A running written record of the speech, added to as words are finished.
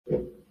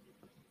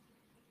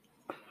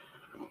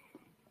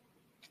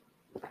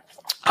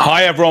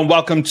Hi, everyone.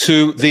 Welcome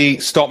to the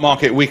Stock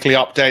Market Weekly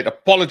Update.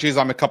 Apologies,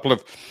 I'm a couple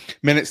of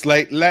minutes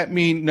late. Let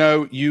me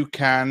know you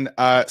can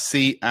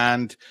see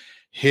and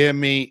hear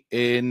me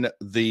in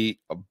the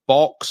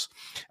box.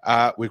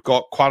 We've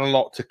got quite a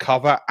lot to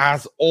cover,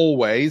 as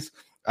always,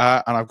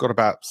 and I've got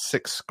about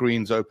 6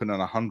 screens open and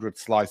 100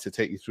 slides to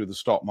take you through the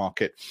stock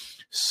market.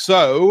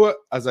 So,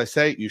 as I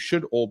say, you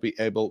should all be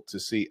able to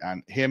see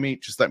and hear me.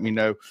 Just let me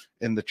know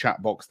in the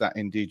chat box that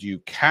indeed you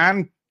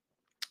can.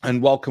 And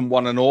welcome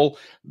one and all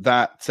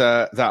that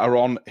are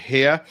on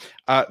here.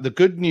 The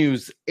good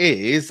news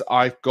is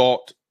I'm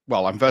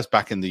first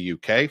back in the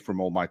UK from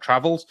all my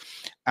travels.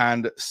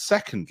 And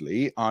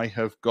secondly, I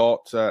have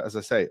got, as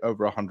I say,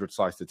 over 100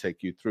 slides to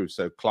take you through.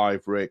 So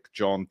Clive, Rick,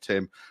 John,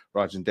 Tim,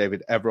 Raj and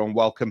David, everyone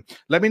welcome.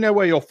 Let me know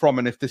where you're from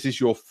and if this is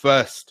your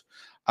first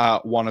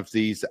one of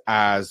these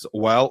as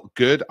well.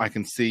 Good. I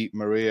can see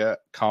Maria,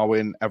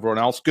 Carwin, everyone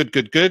else.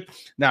 Good.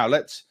 Now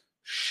let's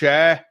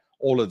share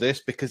all of this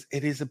because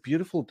it is a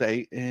beautiful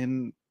day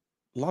in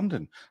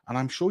London, and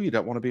I'm sure you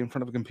don't want to be in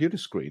front of a computer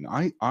screen.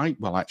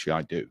 Well, actually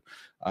I do,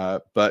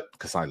 but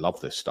because I love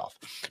this stuff,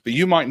 but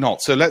you might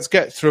not. So let's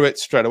get through it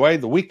straight away.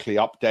 The weekly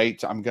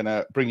update, I'm going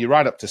to bring you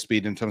right up to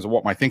speed in terms of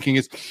what my thinking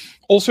is.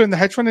 Also in the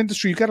hedge fund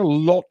industry, you get a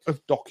lot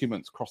of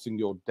documents crossing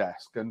your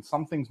desk, and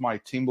some things my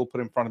team will put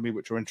in front of me,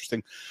 which are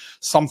interesting.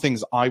 Some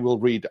things I will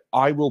read.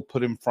 I will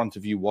put in front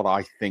of you what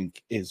I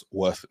think is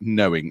worth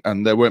knowing,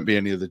 and there won't be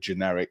any of the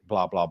generic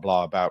blah, blah,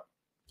 blah about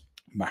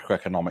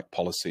macroeconomic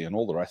policy and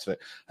all the rest of it,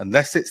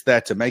 unless it's there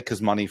to make us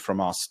money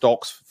from our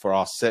stocks for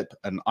our SIP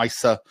and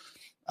ISA.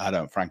 I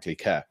don't frankly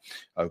care.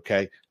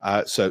 Okay,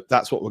 so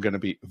that's what we're going to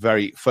be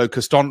very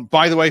focused on.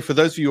 By the way, for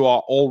those of you who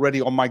are already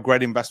on my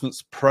Great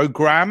Investments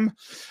program,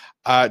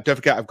 don't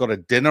forget I've got a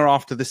dinner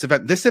after this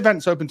event. This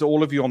event's open to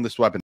all of you on this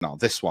webinar.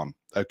 This one,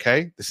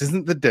 okay? This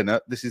isn't the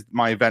dinner. This is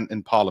my event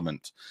in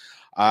Parliament.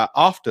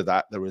 After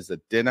that, there is a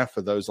dinner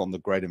for those on the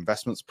Great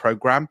Investments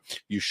program.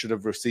 You should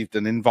have received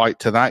an invite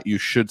to that. You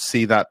should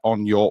see that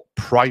on your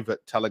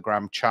private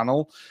Telegram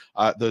channel.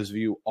 Those of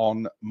you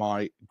on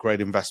my Great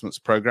Investments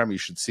program, you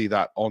should see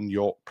that on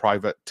your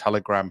private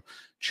Telegram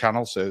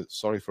channel. So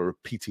sorry for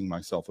repeating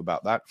myself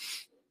about that.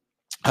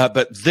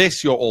 But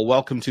this you're all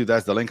welcome to.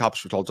 There's the link,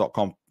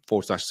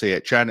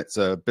 alpeshpatel.com/CHN. It's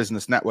a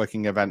business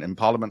networking event in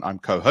Parliament. I'm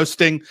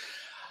co-hosting.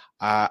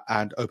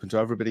 And open to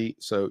everybody,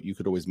 so you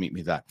could always meet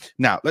me there.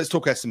 Now, let's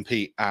talk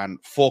S&P and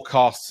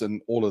forecasts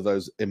and all of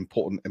those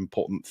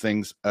important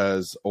things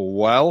as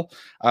well.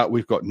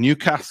 We've got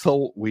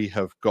Newcastle, we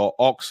have got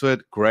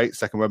Oxford, great,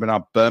 second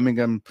webinar,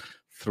 Birmingham,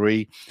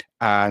 3,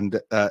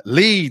 and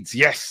Leeds,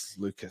 yes,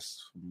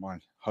 Lucas, my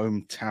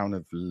hometown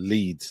of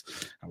Leeds.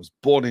 I was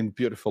born in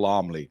beautiful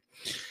Armley.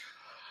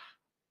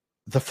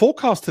 The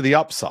forecast to the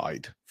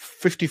upside,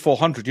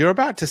 5,400, you're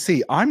about to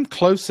see, I'm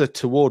closer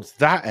towards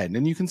that end.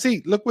 And you can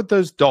see, look with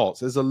those dots,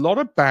 there's a lot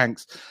of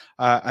banks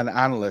and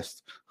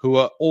analysts who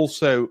are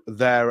also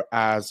there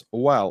as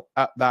well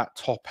at that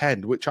top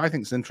end, which I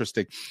think is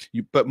interesting.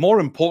 But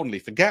more importantly,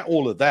 forget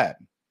all of them.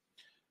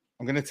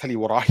 I'm going to tell you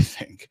what I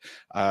think,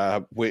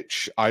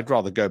 which I'd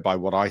rather go by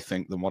what I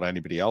think than what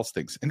anybody else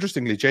thinks.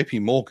 Interestingly,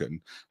 JP Morgan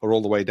are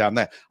all the way down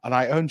there. And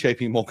I own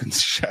JP Morgan's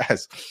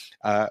shares,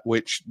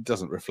 which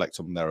doesn't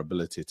reflect on their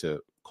ability to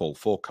call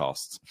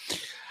forecasts.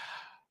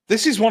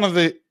 This is one of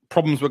the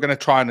problems we're going to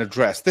try and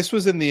address. This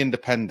was in the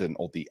Independent,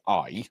 or the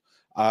I,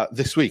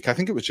 this week. I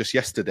think it was just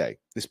yesterday.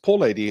 This poor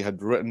lady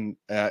had written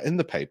in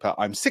the paper,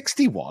 I'm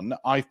 61.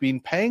 I've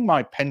been paying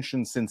my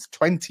pension since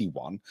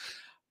 21.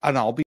 And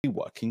I'll be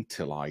working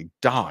till I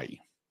die.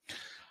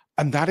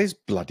 And that is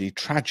bloody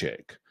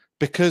tragic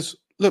because,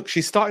 look,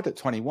 she started at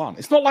 21.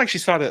 It's not like she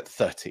started at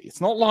 30.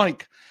 It's not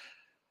like,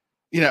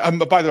 and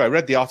by the way, I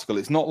read the article.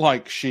 It's not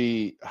like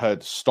she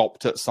had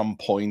stopped at some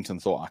point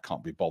and thought, I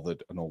can't be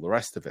bothered and all the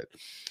rest of it.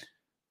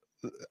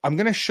 I'm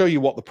going to show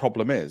you what the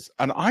problem is.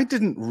 And I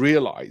didn't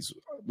realize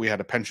we had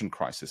a pension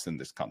crisis in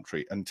this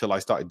country until I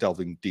started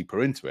delving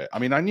deeper into it. I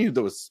mean, I knew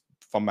there was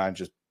fund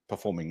managers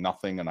performing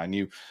nothing, and I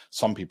knew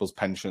some people's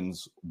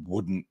pensions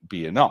wouldn't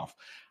be enough.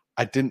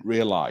 I didn't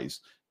realize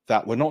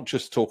that we're not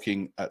just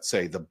talking at,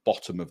 say, the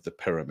bottom of the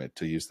pyramid,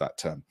 to use that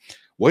term.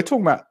 We're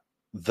talking about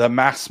the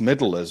mass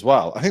middle as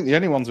well. I think the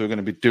only ones who are going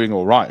to be doing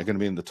all right are going to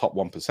be in the top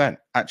 1%,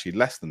 actually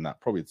less than that,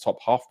 probably the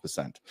top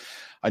 0.5%.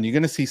 And you're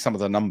going to see some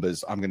of the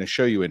numbers I'm going to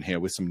show you in here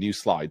with some new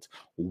slides.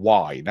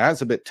 Why? Now,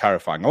 it's a bit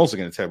terrifying. I'm also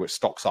going to tell you which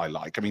stocks I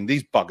like. I mean,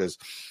 these buggers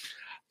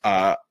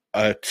are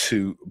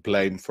to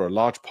blame for a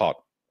large part.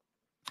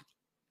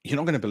 You're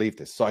not going to believe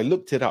this. So I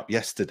looked it up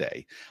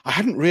yesterday. I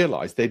hadn't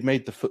realized they'd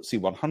made the FTSE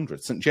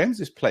 100. St.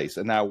 James's Place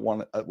are now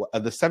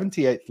the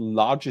 78th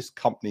largest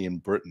company in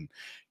Britain.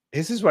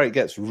 This is where it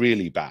gets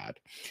really bad.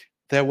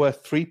 They're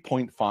worth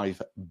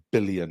 £3.5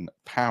 billion.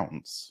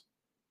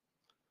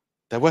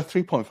 They're worth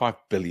 £3.5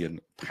 billion.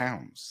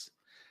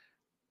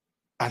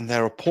 And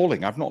they're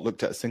appalling. I've not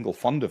looked at a single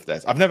fund of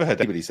theirs. I've never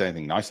heard anybody say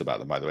anything nice about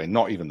them, by the way,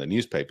 not even the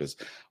newspapers,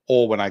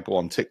 or when I go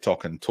on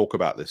TikTok and talk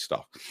about this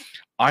stuff.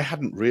 I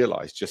hadn't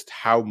realized just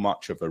how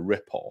much of a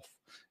rip-off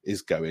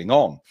is going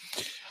on.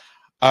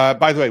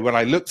 By the way, when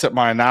I looked at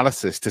my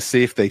analysis to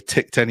see if they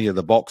ticked any of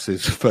the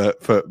boxes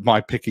for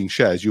my picking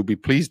shares, you'll be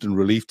pleased and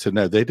relieved to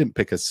know they didn't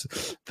pick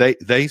us.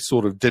 They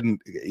sort of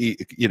didn't.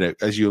 You know,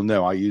 as you'll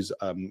know, I use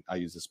a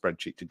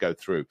spreadsheet to go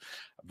through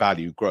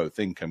value, growth,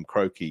 income,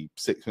 croaky,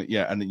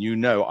 and you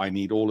know I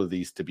need all of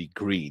these to be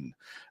green.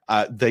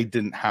 They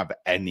didn't have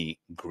any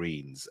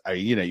greens.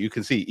 You know, you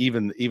can see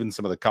even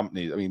some of the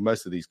companies. I mean,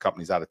 most of these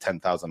companies out of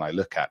 10,000 I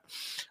look at.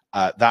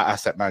 That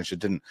asset manager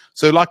didn't.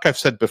 So like I've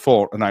said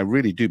before, and I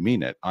really do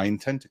mean it, I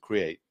intend to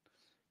create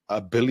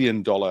 $1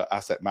 billion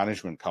asset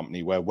management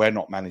company where we're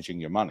not managing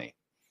your money.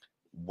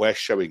 We're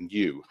showing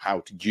you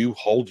how you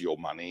hold your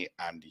money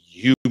and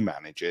you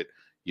manage it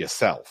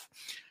yourself.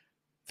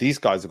 These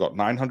guys have got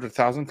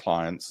 900,000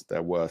 clients.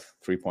 They're worth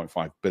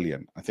 3.5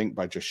 billion. I think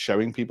by just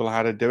showing people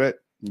how to do it,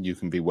 you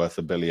can be worth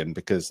 $1 billion,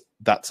 because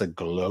that's a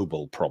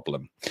global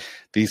problem.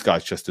 These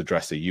guys just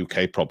address a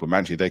UK problem.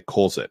 Actually, they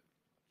cause it.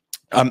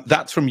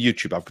 That's from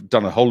YouTube. I've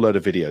done a whole load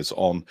of videos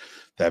on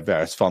their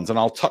various funds, and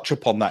I'll touch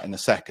upon that in a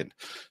second.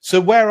 So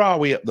where are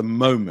we at the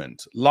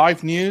moment?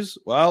 Live news,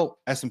 well,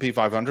 S&P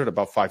 500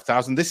 above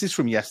 5,000. This is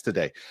from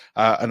yesterday.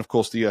 And of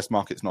course, the US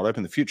market's not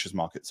open. The futures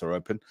markets are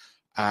open.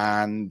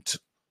 And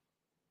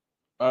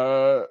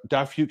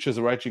Dow futures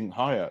are edging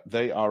higher.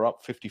 They are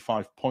up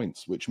 55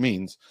 points, which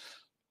means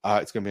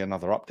it's going to be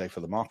another up day for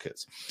the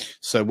markets.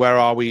 So where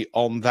are we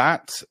on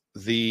that?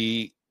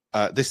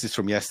 This is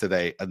from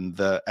yesterday, and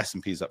the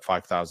S&P is at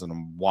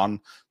 5,001.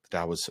 The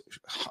Dow was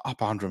up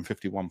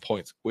 151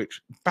 points,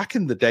 which back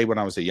in the day when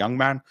I was a young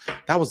man,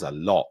 that was a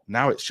lot.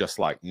 Now it's just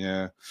like,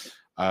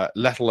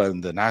 let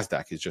alone the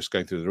NASDAQ is just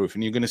going through the roof,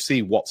 and you're going to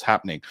see what's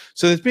happening.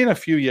 So there's been a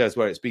few years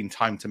where it's been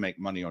time to make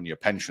money on your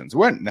pensions. It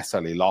won't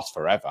necessarily last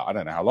forever. I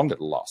don't know how long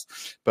it'll last,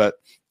 but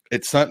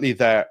it's certainly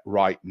there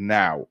right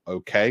now,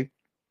 okay?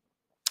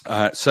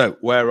 So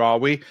where are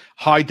we?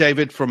 Hi,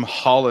 David from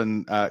Hull,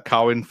 and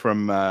Carwyn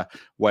from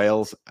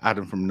Wales,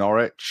 Adam from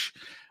Norwich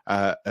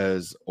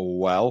as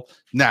well.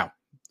 Now,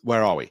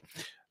 where are we?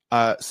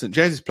 St.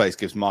 James's Place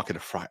gives market a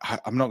fright.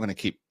 I'm not going to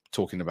keep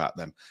talking about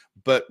them,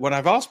 but when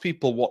I've asked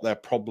people what their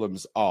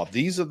problems are,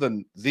 this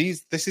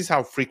is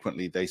how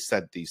frequently they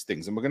said these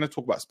things, and we're going to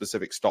talk about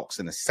specific stocks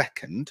in a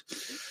second.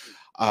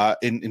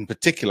 In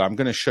particular, I'm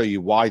going to show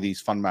you why these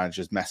fund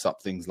managers mess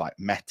up things like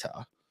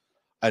Meta.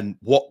 And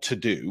what to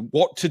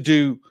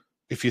do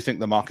if you think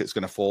the market's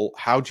going to fall.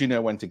 How do you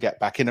know when to get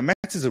back in? And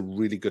Meta is a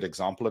really good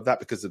example of that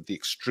because of the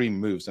extreme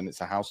moves, and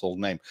it's a household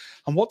name.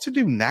 And what to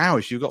do now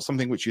if you've got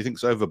something which you think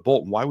is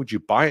overbought, and why would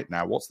you buy it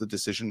now? What's the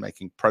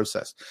decision-making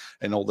process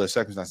in all those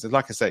circumstances?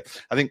 Like I say,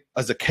 I think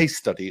as a case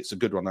study, it's a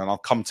good one, and I'll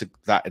come to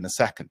that in a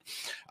second.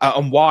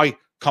 And why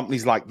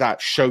companies like that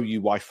show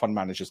you why fund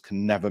managers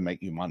can never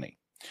make you money.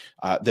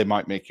 They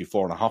might make you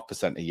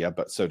 4.5% a year,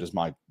 but so does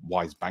my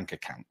Wise bank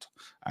account,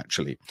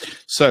 actually.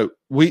 So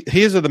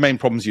here's are the main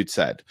problems you'd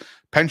said.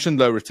 Pension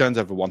low returns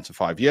over 1 to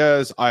 5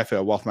 years. IFA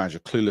or wealth manager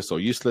clueless or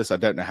useless. I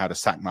don't know how to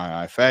sack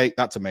my IFA.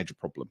 That's a major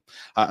problem.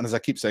 And as I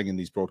keep saying in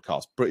these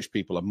broadcasts, British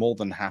people are more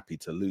than happy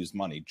to lose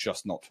money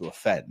just not to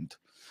offend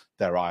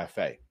their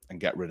IFA and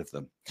get rid of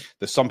them.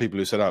 There's some people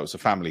who said, oh, it was a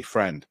family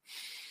friend.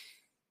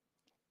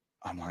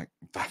 I'm like,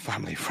 that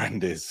family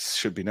friend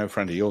should be no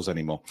friend of yours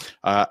anymore.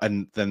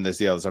 And then there's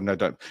the others.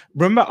 Don't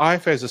remember,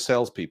 IFAs are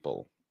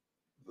salespeople.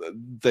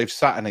 They've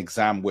sat an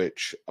exam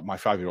which my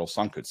 5-year-old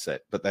son could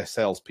sit, but they're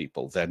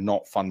salespeople. They're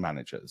not fund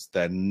managers.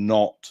 They're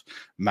not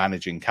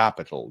managing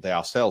capital. They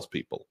are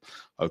salespeople.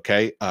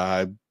 Okay.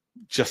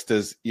 Just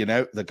as,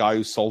 the guy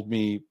who sold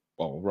me,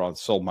 or rather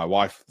sold my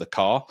wife the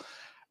car,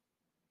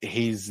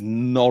 he's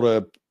not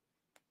a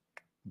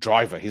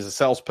driver. He's a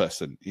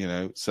salesperson,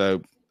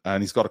 so.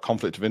 And he's got a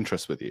conflict of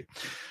interest with you.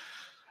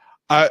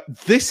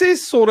 This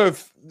is sort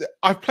of,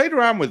 I've played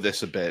around with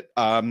this a bit,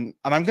 and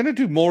I'm going to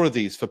do more of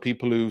these for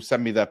people who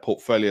send me their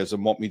portfolios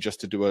and want me just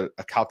to do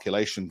a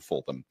calculation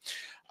for them,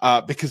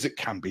 because it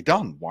can be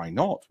done. Why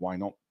not? Why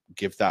not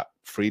give that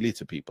freely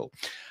to people?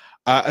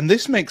 And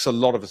this makes a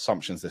lot of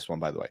assumptions, this one,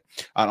 by the way,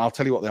 and I'll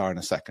tell you what they are in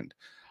a second.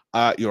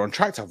 You're on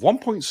track to have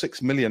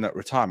 1.6 million at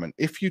retirement.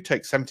 If you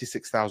take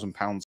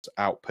 £76,000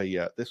 out per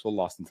year, this will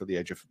last until the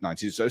age of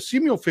 90. So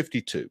assume you're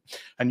 52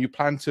 and you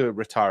plan to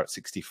retire at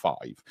 65.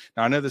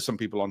 Now, I know there's some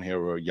people on here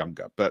who are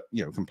younger, but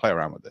you can play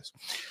around with this.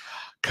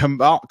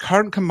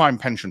 Current combined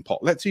pension pot.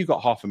 Let's say you've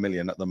got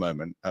 500,000 at the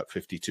moment at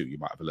 52. You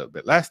might have a little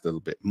bit less, a little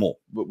bit more,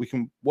 but we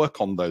can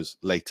work on those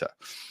later.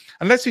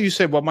 And let's say you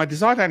say, well, my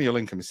desired annual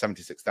income is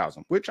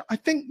 76,000, which I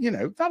think,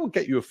 that'll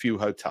get you a few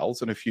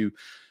hotels and a few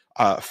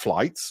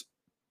flights.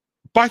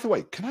 By the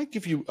way, can I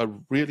give you a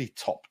really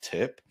top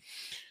tip?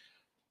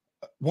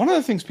 One of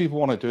the things people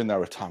want to do in their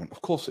retirement,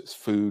 of course, it's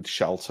food,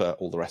 shelter,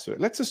 all the rest of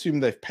it. Let's assume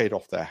they've paid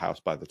off their house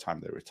by the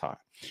time they retire,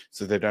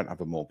 so they don't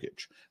have a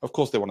mortgage. Of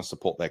course, they want to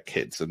support their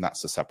kids, and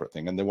that's a separate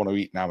thing. And they want to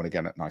eat now and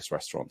again at nice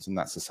restaurants, and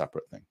that's a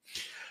separate thing.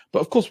 But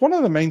of course, one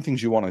of the main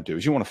things you want to do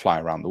is you want to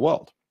fly around the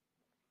world.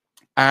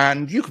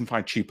 And you can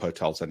find cheap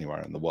hotels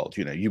anywhere in the world.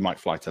 You might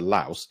fly to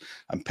Laos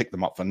and pick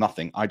them up for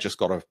nothing. I just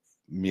got a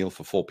meal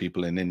for 4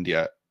 people in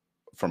India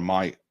from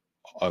my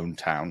own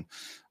town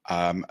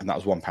and that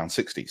was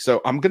 £1.60.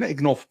 So I'm going to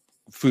ignore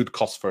food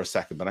costs for a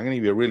second, but I'm going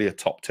to give you a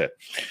top tip.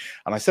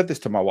 And I said this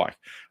to my wife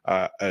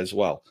as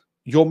well.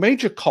 Your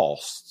major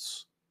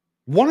costs,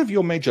 one of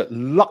your major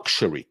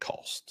luxury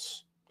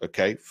costs,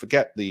 okay,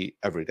 forget the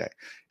everyday,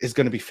 is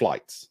going to be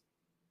flights.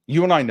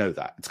 You and I know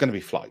that. It's going to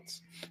be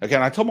flights. Okay,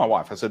 and I told my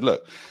wife, I said,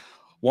 look,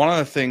 one of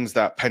the things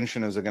that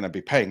pensioners are going to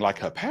be paying, like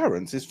her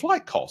parents, is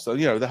flight costs. So,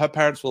 her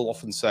parents will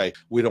often say,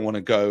 we don't want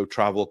to go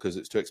travel because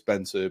it's too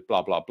expensive,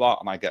 blah, blah, blah,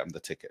 and I get them the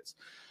tickets.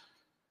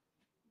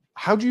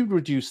 How do you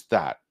reduce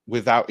that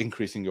without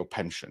increasing your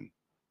pension?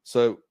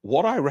 So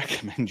what I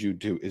recommend you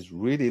do is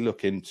really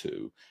look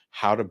into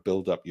how to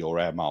build up your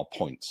air mile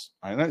points.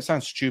 I know it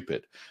sounds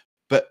stupid,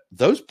 but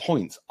those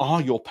points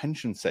are your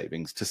pension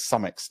savings to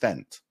some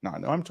extent. Now, I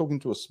know I'm talking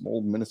to a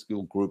small,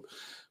 minuscule group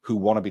who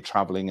want to be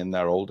traveling in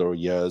their older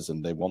years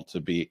and they want to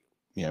be,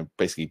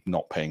 basically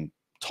not paying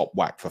top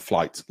whack for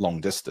flights long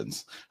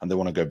distance, and they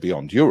want to go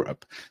beyond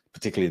Europe,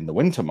 particularly in the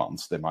winter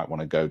months. They might want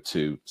to go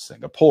to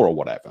Singapore or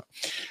whatever.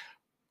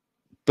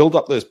 Build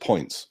up those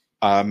points.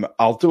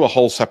 I'll do a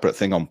whole separate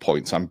thing on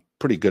points. I'm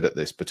pretty good at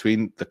this.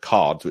 Between the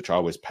cards, which I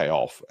always pay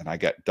off, and I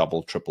get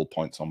double, triple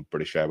points on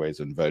British Airways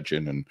and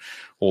Virgin and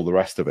all the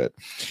rest of it.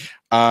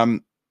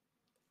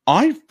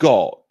 I've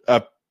got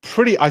a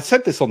pretty, I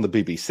said this on the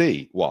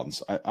BBC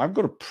once, I've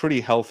got a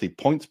pretty healthy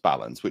points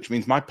balance, which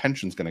means my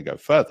pension's going to go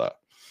further.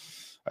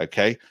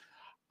 Okay.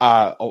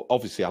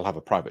 Obviously, I'll have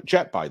a private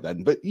jet by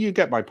then, but you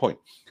get my point.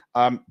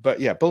 But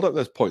yeah, build up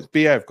those points.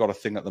 BA have got a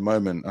thing at the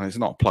moment, and it's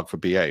not a plug for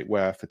BA,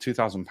 where for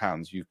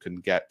 £2,000 you can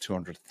get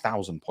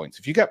 200,000 points.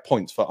 If you get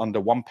points for under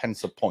 1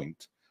 pence a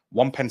point,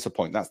 1 pence a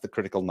point, that's the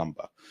critical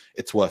number.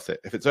 It's worth it.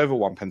 If it's over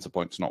 1 pence a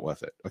point, it's not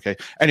worth it. Okay.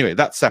 Anyway,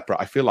 that's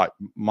separate. I feel like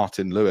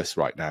Martin Lewis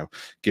right now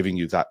giving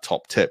you that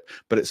top tip,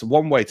 but it's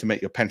one way to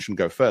make your pension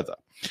go further.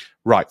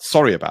 Right.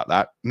 Sorry about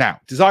that.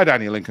 Now, desired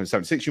annual income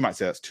 76, you might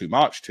say that's too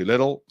much, too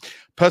little.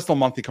 Personal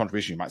monthly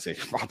contribution, you might say,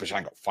 oh, but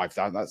I got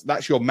 5,000.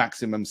 That's your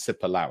maximum SIP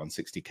allowance,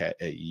 60K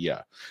a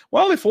year.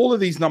 Well, if all of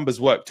these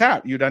numbers worked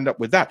out, you'd end up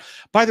with that.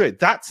 By the way,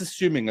 that's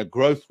assuming a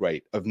growth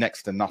rate of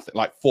next to nothing,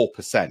 like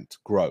 4%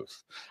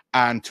 growth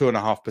and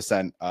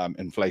 2.5%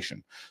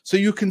 inflation. So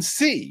you can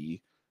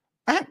see,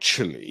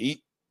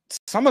 actually,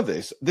 some of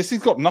this has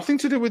got nothing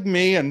to do with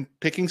me and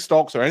picking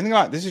stocks or anything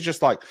like that. This is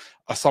just like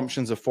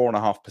assumptions of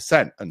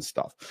 4.5% and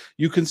stuff.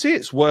 You can see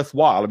it's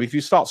worthwhile. I mean, if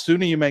you start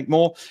sooner, you make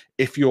more.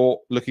 If you're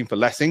looking for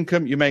less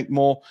income, you make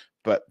more.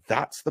 But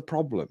that's the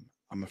problem.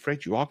 I'm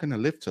afraid you are going to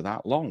live to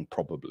that long,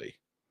 probably.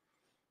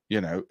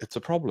 It's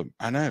a problem.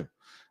 I know.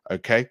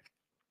 Okay.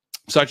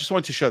 So I just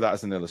wanted to show that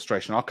as an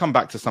illustration. I'll come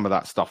back to some of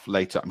that stuff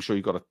later. I'm sure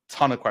you've got a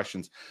ton of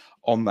questions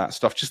on that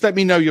stuff. Just let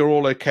me know you're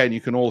all okay and you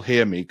can all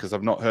hear me, because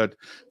I've not heard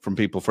from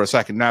people for a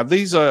second. Now,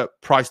 these are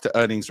price to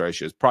earnings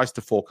ratios, price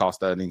to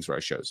forecast earnings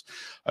ratios.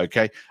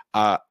 Okay.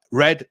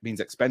 Red means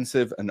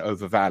expensive and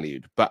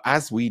overvalued. But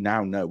as we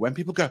now know, when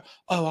people go,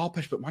 oh,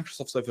 Alpesh, but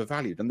Microsoft's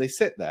overvalued, and they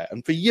sit there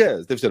and for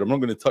years they've said, I'm not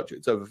going to touch it,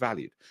 it's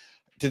overvalued.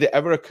 Did it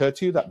ever occur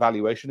to you that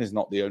valuation is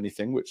not the only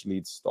thing which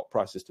leads stock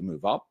prices to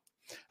move up?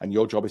 And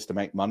your job is to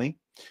make money,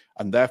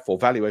 and therefore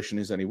valuation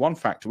is only one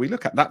factor we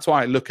look at. That's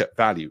why I look at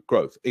value,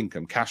 growth,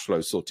 income, cash flow,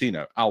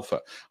 Sortino, alpha.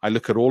 I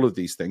look at all of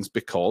these things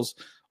because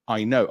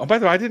I know. Oh, by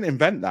the way, I didn't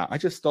invent that. I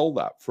just stole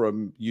that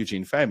from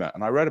Eugene Fama,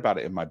 and I read about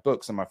it in my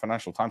books and my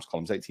Financial Times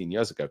columns 18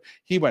 years ago.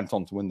 He went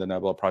on to win the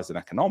Nobel Prize in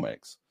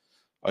economics.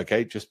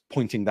 Okay, just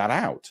pointing that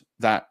out,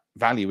 that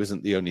value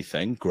isn't the only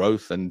thing.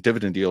 Growth and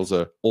dividend yields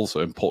are also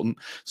important.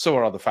 So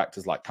are other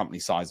factors like company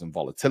size and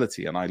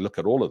volatility. And I look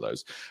at all of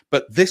those.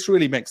 But this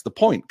really makes the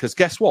point, because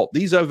guess what?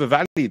 These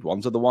overvalued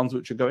ones are the ones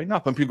which are going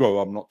up. And people go,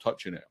 oh, I'm not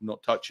touching it. I'm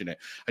not touching it.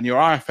 And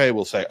your IFA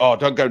will say, oh,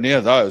 don't go near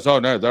those. Oh,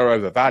 no, they're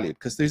overvalued,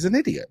 because there's an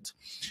idiot.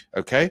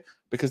 Okay,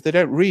 because they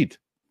don't read.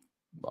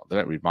 Well, they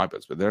don't read my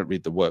books, but they don't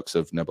read the works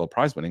of Nobel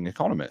Prize winning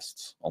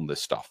economists on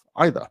this stuff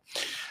either.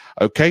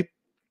 Okay.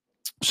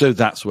 So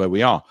that's where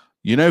we are.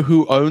 You know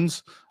who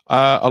owns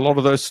a lot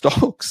of those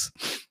stocks?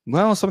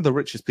 Well, some of the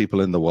richest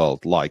people in the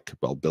world, like,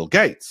 well, Bill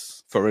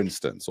Gates, for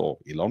instance, or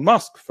Elon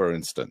Musk, for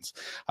instance,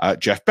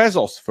 Jeff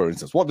Bezos, for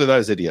instance. What do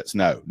those idiots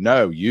know?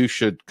 No, you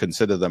should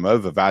consider them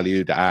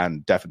overvalued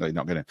and definitely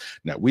not going to.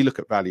 No, we look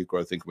at value,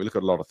 growth, income. We look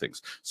at a lot of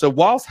things. So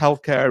whilst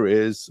healthcare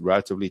is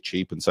relatively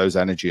cheap and so is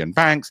energy and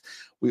banks,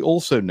 we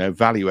also know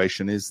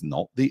valuation is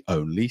not the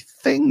only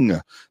thing.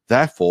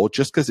 Therefore,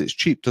 just because it's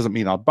cheap doesn't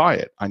mean I'd buy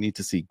it. I need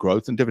to see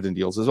growth and dividend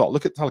yields as well.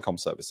 Look at telecom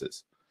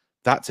services.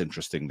 That's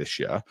interesting this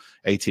year.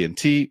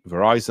 AT&T,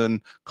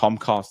 Verizon,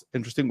 Comcast,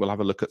 interesting. We'll have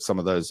a look at some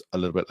of those a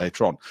little bit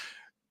later on.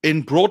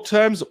 In broad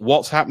terms,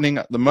 what's happening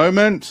at the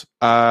moment?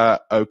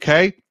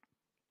 Okay.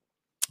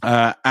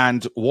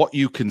 And what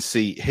you can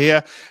see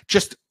here,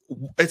 just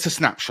it's a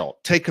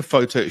snapshot. Take a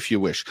photo if you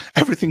wish.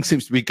 Everything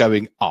seems to be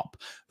going up.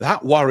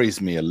 That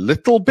worries me a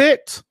little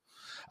bit.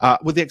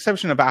 With the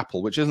exception of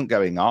Apple, which isn't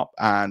going up.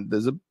 And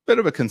there's a bit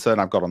of a concern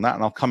I've got on that,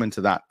 and I'll come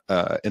into that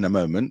in a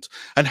moment.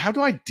 And how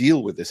do I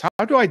deal with this?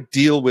 How do I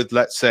deal with,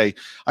 let's say,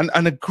 and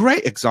a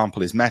great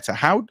example is Meta,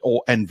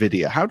 or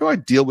NVIDIA. How do I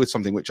deal with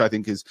something which I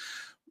think is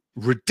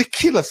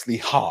ridiculously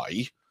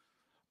high,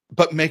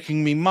 but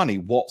making me money.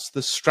 What's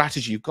the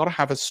strategy? You've got to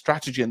have a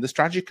strategy, and the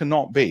strategy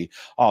cannot be,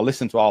 oh,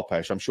 listen to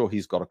Alpesh, I'm sure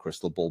he's got a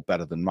crystal ball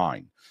better than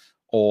mine.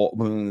 Or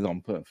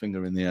I'll put a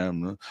finger in the air,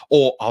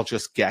 or I'll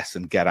just guess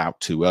and get out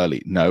too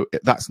early. No,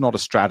 that's not a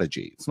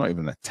strategy. It's not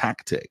even a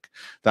tactic.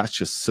 That's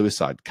just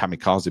suicide,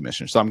 kamikaze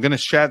mission. So I'm going to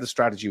share the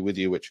strategy with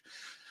you, which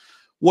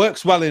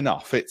works well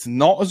enough. It's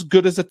not as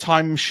good as a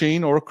time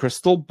machine or a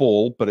crystal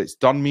ball, but it's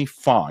done me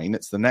fine.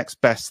 It's the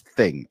next best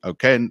thing,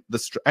 okay? And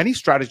any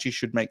strategy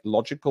should make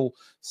logical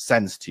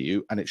sense to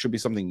you, and it should be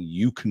something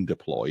you can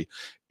deploy.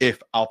 If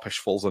Alpesh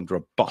falls under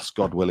a bus,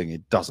 God willing,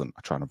 it doesn't.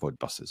 I try and avoid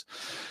buses,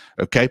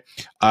 okay?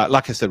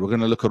 Like I said, we're going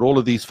to look at all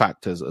of these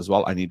factors as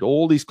well. I need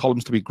all these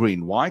columns to be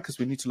green. Why? Because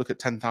we need to look at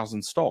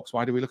 10,000 stocks.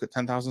 Why do we look at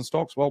 10,000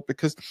 stocks? Well,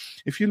 because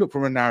if you look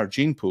from a narrow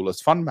gene pool,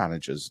 as fund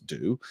managers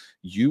do,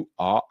 you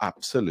are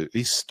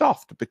absolutely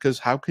stuffed, because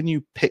how can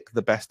you pick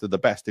the best of the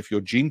best if your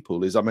gene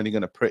pool is, I'm only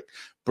going to pick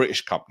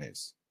British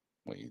companies?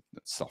 Well,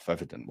 it's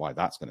self-evident why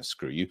that's going to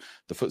screw you.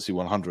 The FTSE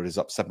 100 is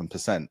up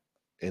 7%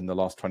 in the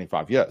last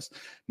 25 years.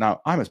 Now,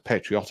 I'm as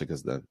patriotic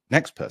as the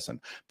next person,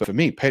 but for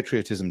me,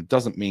 patriotism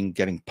doesn't mean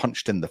getting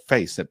punched in the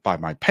face by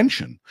my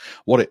pension.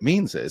 What it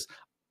means is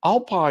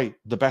I'll buy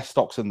the best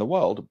stocks in the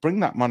world, bring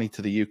that money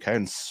to the UK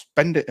and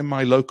spend it in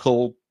my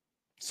local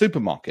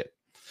supermarket.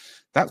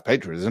 That's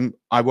patriotism.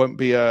 I won't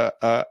be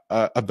a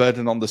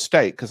burden on the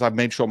state because I've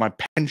made sure my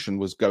pension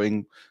was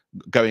going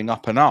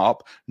up and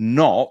up,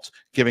 not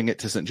giving it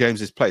to St.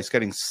 James's Place,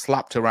 getting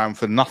slapped around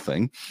for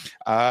nothing.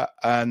 But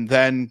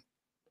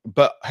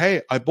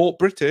hey, I bought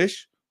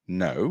British.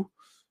 No,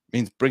 it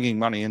means bringing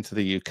money into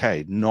the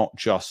UK, not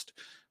just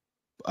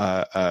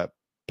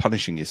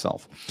punishing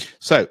yourself.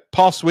 So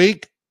past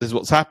week, this is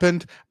what's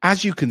happened.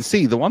 As you can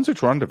see, the ones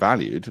which were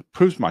undervalued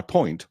proves my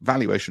point.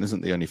 Valuation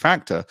isn't the only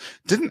factor.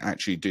 Didn't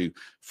actually do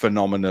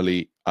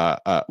phenomenally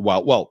well.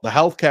 Well, the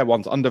healthcare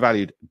ones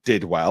undervalued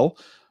did well.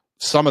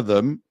 Some of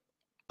them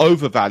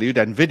overvalued.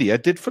 Nvidia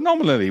did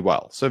phenomenally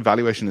well. So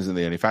valuation isn't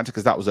the only factor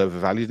because that was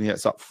overvalued and yet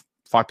it's up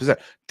 5%.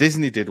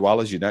 Disney did well,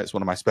 as you know. It's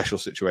one of my special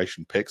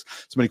situation picks.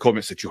 Somebody called me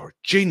and said, "You're a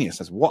genius."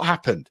 I said, "What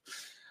happened?"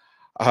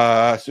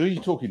 So who are you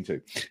talking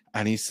to?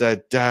 And he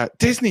said,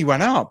 Disney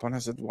went up. And I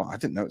said, well, I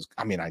didn't know.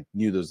 I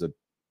knew there was a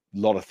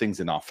lot of things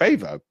in our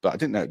favor, but I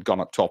didn't know it had gone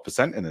up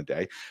 12% in a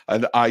day.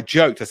 And I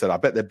joked. I said, I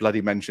bet they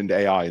bloody mentioned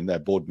AI in their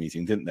board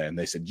meeting, didn't they? And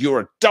they said,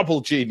 "You're a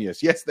double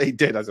genius." Yes, they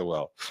did. I said,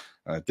 well,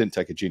 it didn't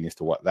take a genius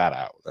to work that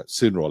out. That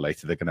sooner or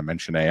later, they're going to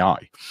mention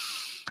AI.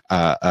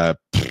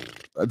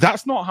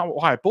 That's not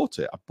why I bought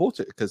it. I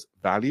bought it because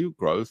value,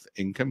 growth,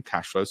 income,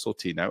 cash flow,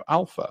 Sortino,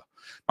 alpha.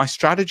 My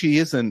strategy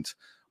isn't,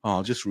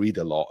 I'll just read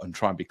a lot and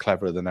try and be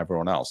cleverer than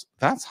everyone else.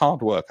 That's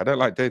hard work. I don't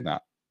like doing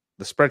that.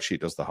 The spreadsheet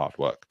does the hard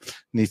work. It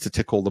needs to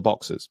tick all the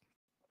boxes.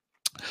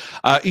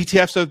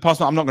 ETFs over the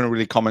past, I'm not going to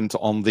really comment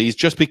on these.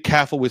 Just be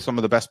careful with some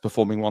of the best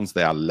performing ones.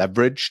 They are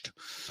leveraged,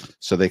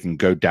 so they can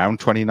go down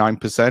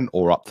 29%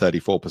 or up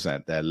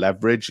 34%. They're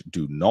leveraged.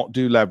 Do not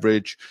do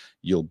leverage.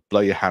 You'll blow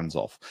your hands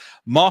off.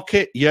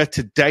 Market year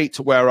to date,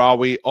 where are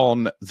we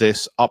on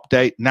this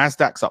update?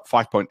 NASDAQ's up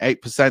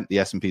 5.8%. The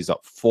S&P's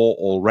up 4%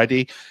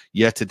 already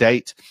year to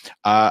date.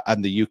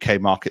 And the UK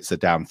markets are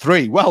down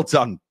 3%. Well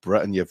done,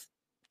 Britain. You've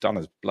done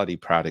us bloody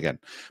proud again.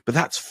 But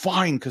that's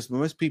fine because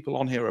most people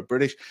on here are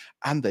British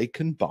and they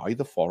can buy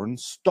the foreign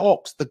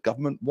stocks. The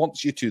government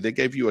wants you to. They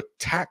gave you a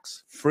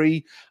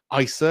tax-free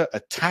ISA, a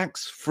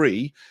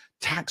tax-free,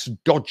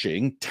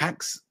 tax-dodging,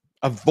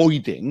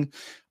 tax-avoiding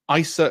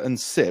ISA and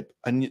SIP,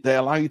 and they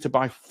allow you to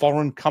buy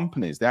foreign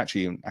companies. They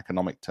actually, in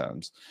economic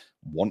terms,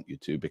 want you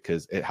to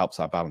because it helps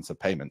our balance of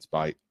payments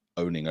by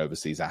owning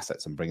overseas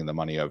assets and bringing the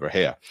money over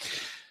here.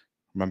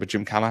 Remember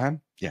Jim Callahan?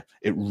 Yeah,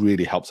 it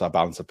really helps our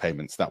balance of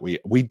payments that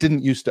we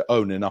didn't used to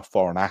own enough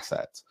foreign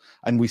assets,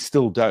 and we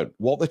still don't.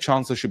 What the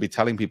Chancellor should be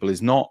telling people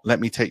is not, let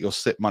me take your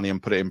SIP money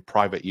and put it in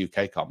private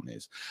UK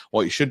companies.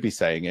 What you should be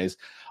saying is,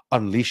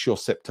 unleash your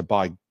SIP to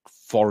buy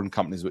foreign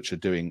companies which are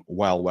doing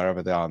well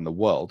wherever they are in the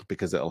world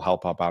because it'll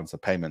help our balance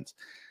of payments.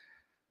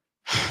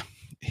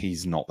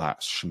 He's not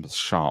that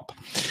sharp.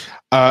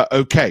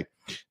 Okay,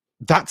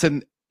 that's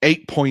an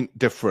 8-point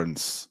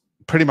difference.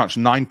 Pretty much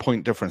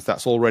 9-point difference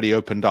that's already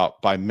opened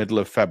up by middle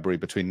of February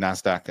between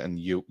NASDAQ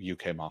and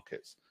UK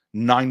markets.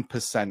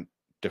 9%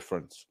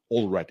 difference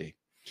already.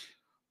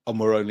 And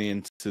we're only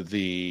into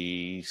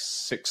the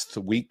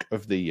 6th week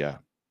of the year.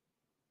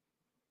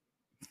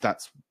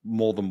 That's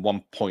more than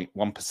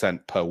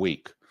 1.1% per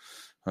week.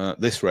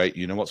 This rate,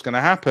 you know what's going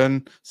to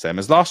happen. Same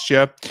as last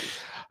year.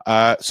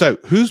 So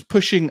who's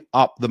pushing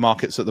up the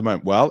markets at the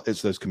moment? Well,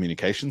 it's those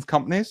communications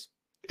companies.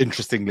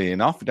 Interestingly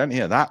enough, you don't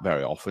hear that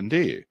very often, do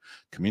you?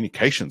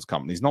 Communications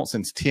companies, not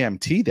since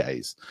TMT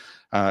days.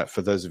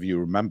 For those of you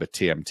who remember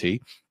TMT.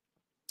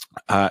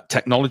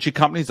 Technology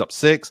companies up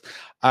 6%.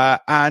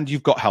 And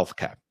you've got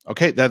healthcare.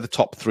 Okay, they're the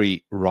top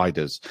 3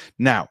 riders.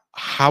 Now,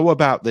 how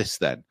about this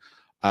then?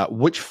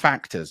 Which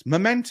factors?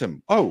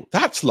 Momentum. Oh,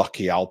 that's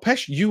lucky,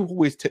 Alpesh. You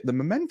always tick the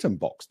momentum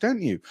box,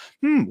 don't you?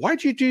 Why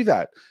do you do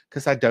that?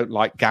 Because I don't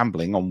like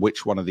gambling on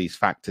which one of these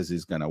factors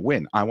is going to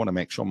win. I want to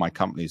make sure my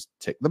companies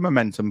tick the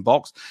momentum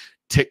box.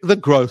 Tick the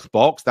growth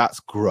box, that's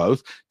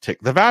growth.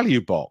 Tick the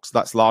value box,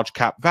 that's large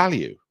cap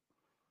value.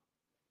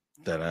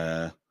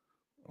 Well,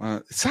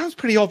 it sounds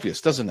pretty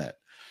obvious, doesn't it?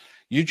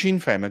 Eugene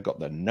Fama got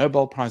the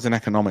Nobel Prize in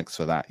economics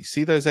for that. You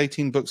see those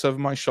 18 books over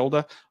my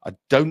shoulder? I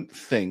don't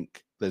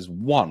think there's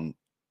one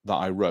that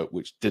I wrote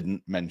which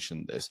didn't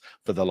mention this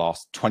for the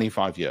last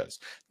 25 years.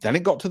 Then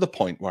it got to the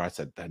point where I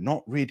said, they're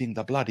not reading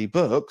the bloody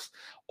books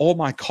or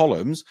my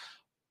columns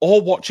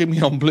or watching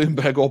me on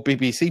Bloomberg or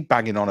BBC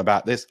banging on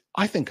about this.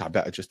 I think I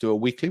better just do a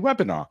weekly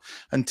webinar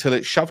until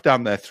it's shoved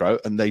down their throat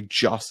and they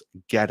just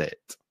get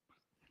it.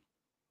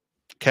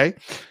 Okay?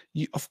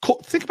 Of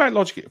course, think about it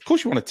logically. Of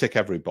course, you want to tick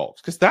every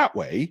box because that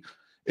way,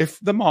 if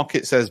the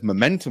market says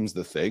momentum's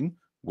the thing,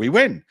 we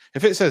win.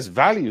 If it says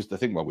value's the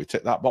thing, well, we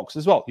tick that box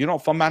as well. You know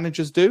what fund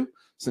managers do?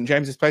 St.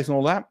 James's Place and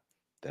all that?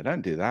 They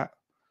don't do that.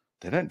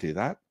 They don't do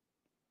that.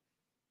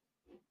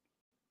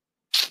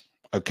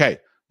 Okay.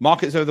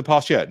 Markets over the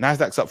past year.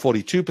 NASDAQ's up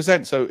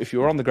 42%. So if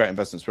you're on the Great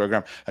Investments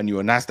Program and you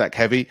were NASDAQ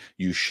heavy,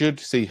 you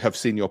should have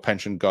seen your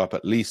pension go up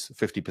at least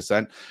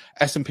 50%.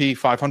 S&P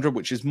 500,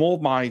 which is more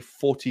my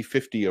 40,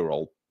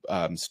 50-year-old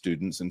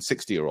students and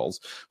 60-year-olds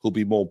who'll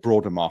be more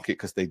broader market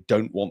because they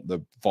don't want the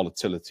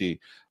volatility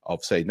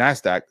of, say,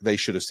 NASDAQ. They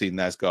should have seen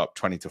theirs go up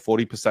 20 to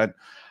 40%,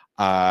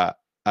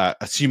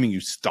 assuming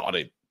you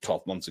started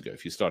 12 months ago.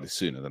 If you started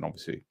sooner, then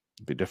obviously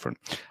it'd be different.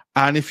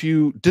 And if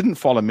you didn't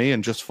follow me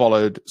and just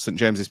followed St.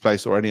 James's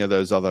Place or any of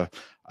those other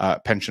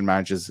pension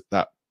managers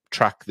that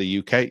track the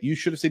UK, you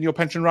should have seen your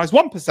pension rise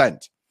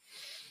 1%.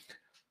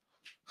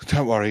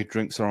 Don't worry,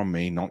 drinks are on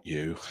me, not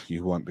you.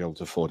 You won't be able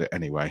to afford it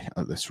anyway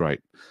at this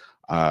rate.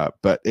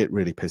 But it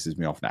really pisses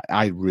me off now.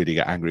 I really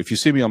get angry. If you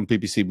see me on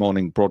BBC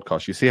morning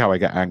broadcast, you see how I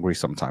get angry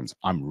sometimes.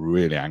 I'm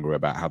really angry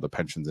about how the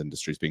pensions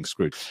industry is being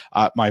screwed.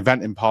 My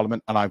event in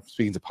Parliament, and I'm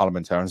speaking to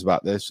parliamentarians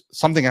about this,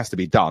 something has to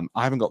be done.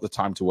 I haven't got the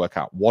time to work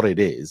out what it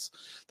is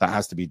that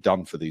has to be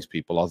done for these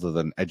people other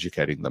than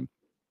educating them.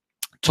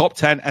 Top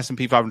 10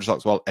 S&P 500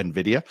 stocks. Well,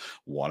 NVIDIA,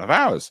 one of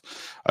ours.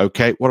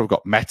 Okay, what have we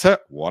got? Meta,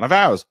 one of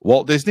ours.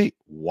 Walt Disney,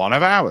 one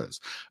of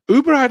ours.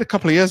 Uber I had a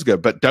couple of years ago,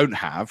 but don't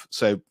have,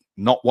 so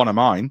not one of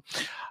mine.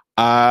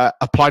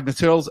 Applied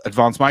Materials,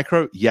 Advanced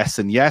Micro, yes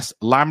and yes.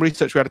 Lam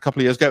Research we had a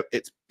couple of years ago.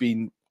 It's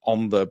been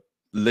on the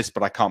list,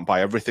 but I can't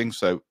buy everything,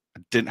 so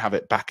I didn't have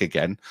it back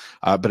again.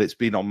 But it's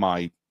been on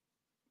my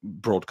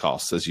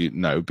broadcasts, as you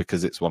know,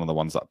 because it's one of the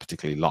ones that I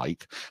particularly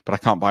like. But I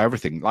can't buy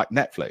everything, like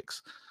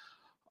Netflix.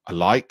 I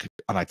like,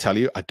 and I tell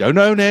you, I don't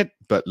own it,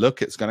 but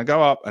look, it's going to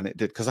go up, and it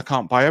did because I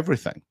can't buy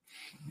everything.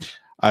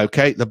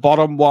 Okay, the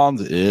bottom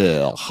ones,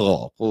 there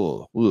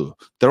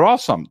are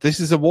some. This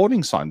is a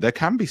warning sign. There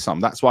can be some.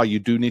 That's why you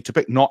do need to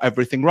pick. Not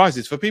everything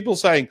rises. For people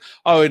saying,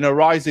 oh, in a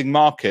rising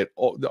market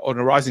or on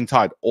a rising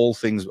tide, all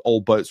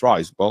boats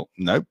rise. Well,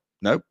 no,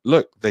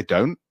 look, they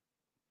don't.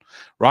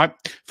 Right?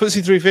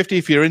 FTSE 350,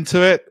 if you're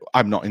into it,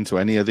 I'm not into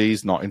any of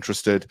these, not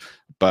interested,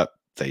 but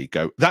there you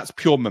go. That's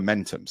pure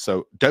momentum.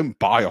 So don't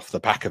buy off the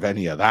back of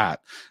any of that.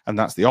 And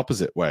that's the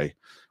opposite way.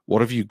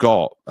 What have you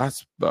got?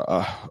 That's,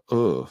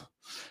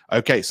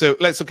 Okay, so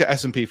let's look at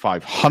S&P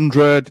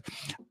 500.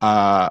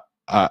 I'm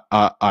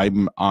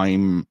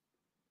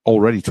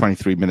already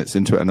 23 minutes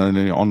into it and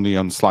only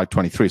on slide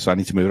 23, so I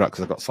need to move it up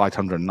because I've got slide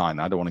 109.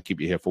 I don't want to keep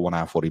you here for 1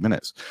 hour, 40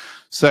 minutes.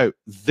 So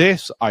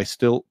this I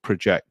still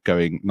project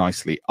going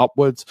nicely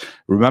upwards.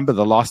 Remember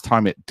the last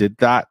time it did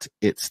that,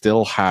 it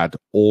still had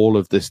all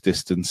of this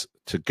distance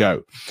to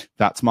go.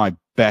 That's my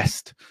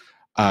best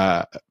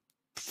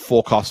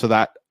forecast for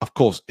that. Of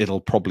course, it'll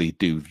probably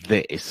do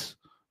this.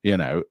 You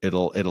know,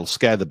 it'll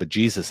scare the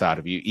bejesus out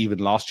of you. Even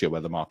last year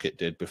where the market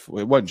did before,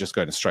 it won't just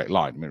go in a straight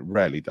line. I mean,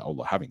 rarely,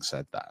 although having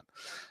said that,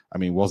 I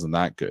mean, wasn't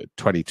that good?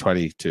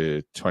 2020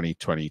 to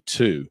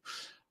 2022,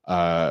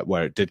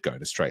 where it did go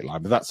in a straight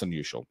line, but that's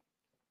unusual.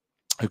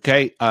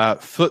 Okay,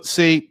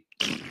 FTSE,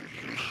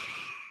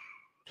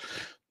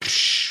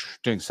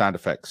 doing sound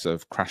effects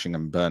of crashing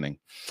and burning.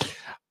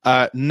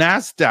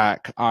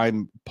 NASDAQ,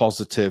 I'm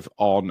positive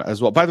on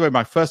as well. By the way,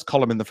 my first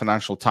column in the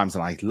Financial Times,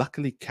 and I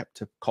luckily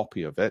kept a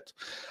copy of it,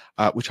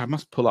 which I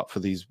must pull up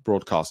for these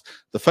broadcasts.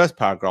 The first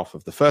paragraph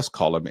of the first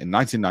column in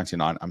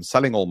 1999, I'm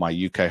selling all my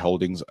UK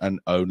holdings and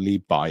only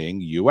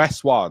buying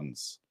US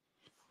ones.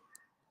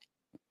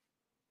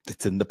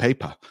 It's in the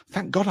paper.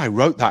 Thank God I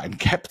wrote that and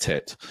kept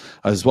it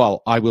as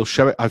well. I will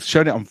show it. I've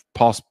shown it on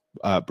past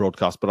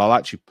broadcast, but I'll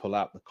actually pull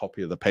out the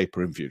copy of the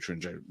paper in future,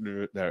 and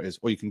there it is.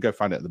 Or you can go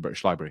find it at the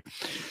British Library.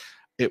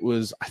 It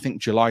was, I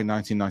think, July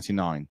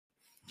 1999.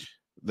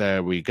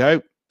 There we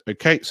go.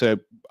 Okay, so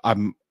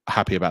I'm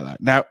happy about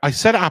that. Now, I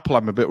said Apple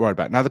I'm a bit worried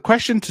about. Now, the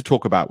question to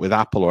talk about with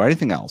Apple or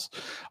anything else,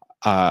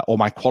 or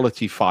my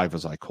quality 5,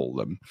 as I call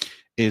them,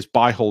 is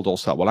buy, hold, or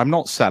sell. Well, I'm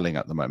not selling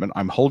at the moment.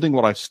 I'm holding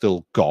what I've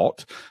still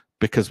got,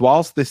 because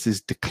whilst this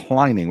is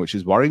declining, which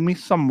is worrying me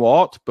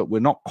somewhat, but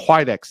we're not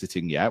quite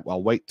exiting yet.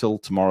 Well, wait till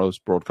tomorrow's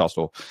broadcast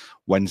or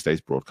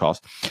Wednesday's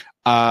broadcast.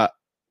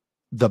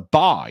 The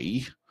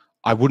buy,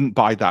 I wouldn't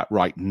buy that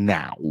right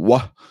now,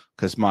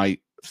 because my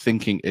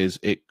thinking is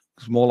it's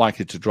more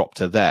likely to drop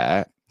to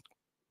there,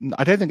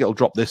 I don't think it'll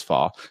drop this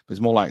far, but it's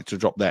more likely to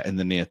drop there in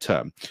the near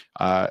term.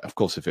 Of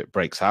course, if it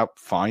breaks out,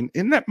 fine.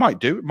 Internet might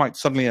do. It might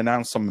suddenly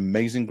announce some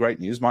amazing, great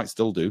news. Might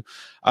still do.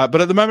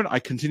 But at the moment, I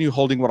continue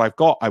holding what I've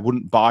got. I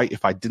wouldn't buy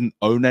if I didn't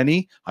own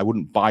any. I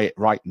wouldn't buy it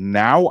right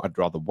now. I'd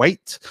rather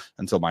wait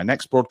until my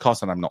next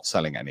broadcast, and I'm not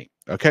selling any.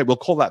 Okay, we'll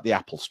call that the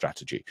Apple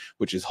strategy,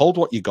 which is hold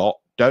what you got,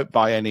 don't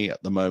buy any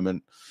at the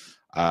moment,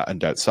 and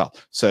don't sell.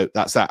 So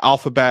that's that.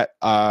 Alphabet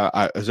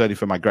is only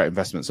for my great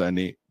investments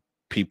only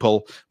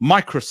people.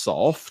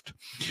 Microsoft.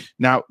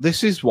 Now,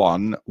 this is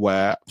one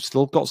where I've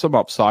still got some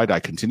upside. I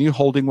continue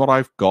holding what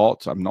I've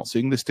got. I'm not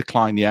seeing this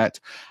decline yet,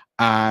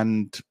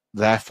 and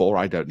therefore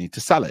I don't need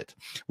to sell it.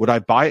 Would I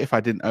buy it if I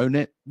didn't own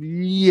it?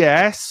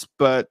 Yes,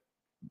 but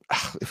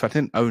if I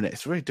didn't own it,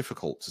 it's very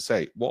difficult to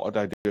say what would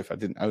I do if I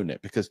didn't own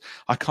it, because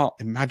I can't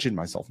imagine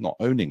myself not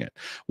owning it.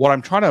 What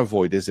I'm trying to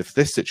avoid is if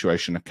this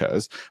situation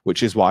occurs,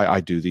 which is why I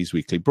do these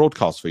weekly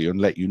broadcasts for you and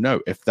let you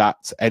know if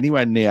that's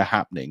anywhere near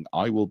happening.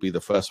 I will be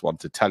the first one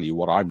to tell you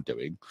what I'm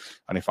doing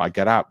and if I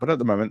get out. But at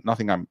the moment,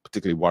 nothing I'm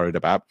particularly worried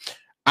about.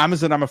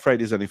 Amazon, I'm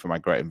afraid, is only for my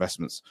great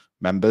investments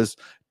members.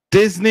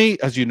 Disney,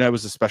 as you know,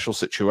 is a special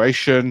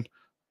situation,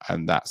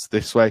 and that's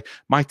this way.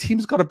 My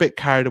team's got a bit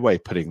carried away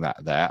putting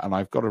that there, and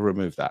I've got to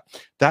remove that.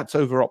 That's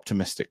over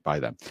optimistic by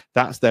them.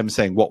 That's them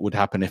saying what would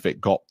happen if it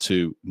got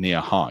to near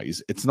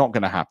highs. It's not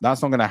going to happen.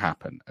 That's not going to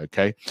happen,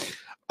 okay?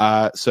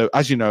 So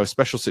as you know, a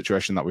special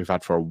situation that we've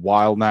had for a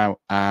while now,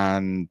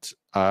 and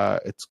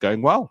it's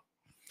going well.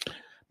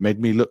 Made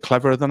me look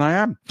cleverer than I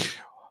am.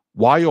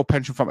 Why your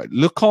pension fund?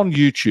 Look on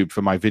YouTube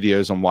for my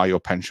videos on why your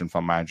pension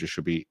fund manager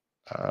should be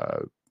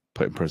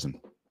put in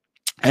prison.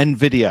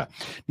 NVIDIA.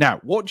 Now,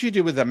 what do you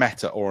do with a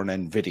Meta or an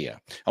NVIDIA?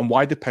 And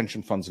why do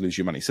pension funds lose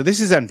you money? So this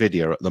is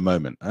NVIDIA at the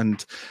moment.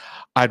 And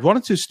I had one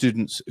or two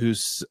students who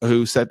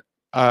said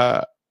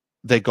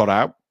they got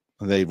out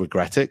and they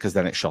regret it because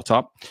then it shot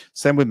up.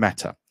 Same with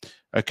Meta.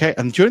 Okay.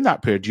 And during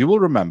that period, you will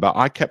remember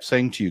I kept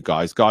saying to you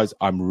guys,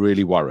 I'm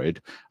really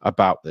worried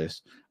about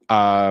this.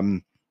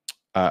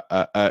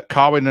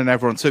 Carwin and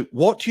everyone. So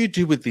what do you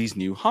do with these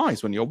new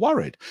highs when you're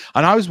worried?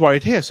 And I was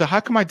worried here. So how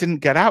come I didn't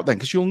get out then?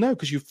 Because you'll know,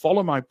 because you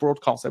follow my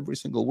broadcasts every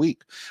single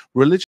week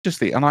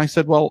religiously. And I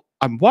said, well,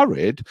 I'm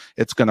worried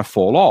it's going to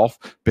fall off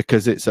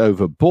because it's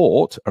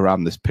overbought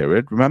around this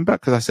period. Remember?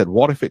 Because I said,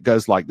 what if it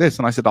goes like this?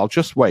 And I said, I'll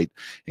just wait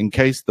in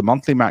case the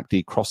monthly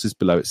MACD crosses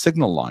below its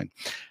signal line.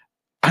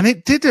 And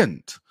it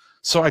didn't.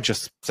 So I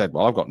just said,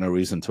 well, I've got no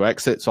reason to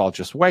exit, so I'll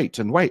just wait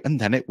and wait. And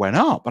then it went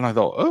up. And I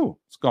thought, oh,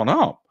 it's gone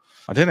up.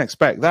 I didn't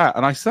expect that,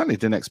 and I certainly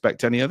didn't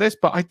expect any of this,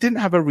 but I didn't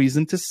have a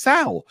reason to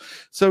sell.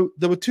 So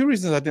there were two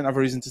reasons I didn't have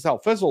a reason to sell.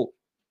 First of all,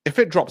 if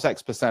it drops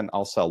X%,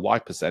 I'll sell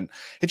Y%.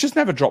 It just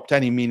never dropped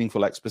any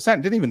meaningful X%.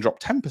 It didn't even drop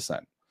 10%.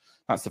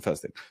 That's the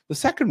first thing. The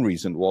second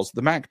reason was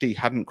the MACD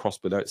hadn't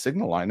crossed below its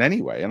signal line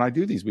anyway, and I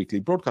do these weekly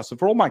broadcasts. So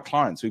for all my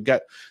clients who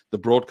get the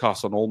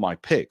broadcasts on all my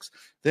picks,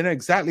 they know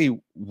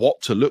exactly what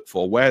to look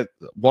for,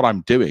 what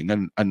I'm doing,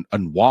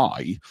 and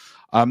why.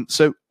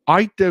 So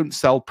I don't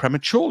sell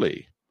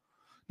prematurely.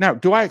 Now,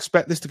 do I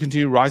expect this to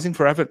continue rising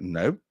forever?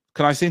 No.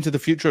 Can I see into the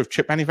future of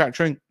chip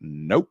manufacturing?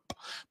 Nope.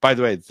 By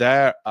the way,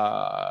 their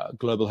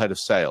global head of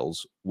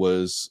sales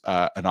was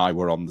and I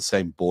were on the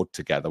same board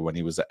together when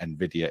he was at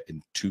NVIDIA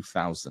in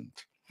 2000.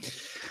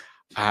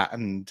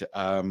 And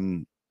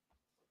I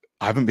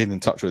haven't been in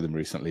touch with him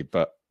recently,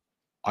 but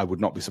I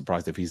would not be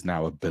surprised if he's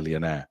now a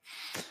billionaire.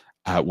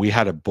 We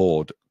had a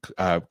board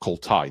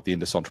called TIE, the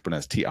Indus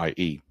Entrepreneurs,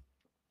 TIE.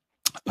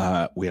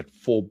 We had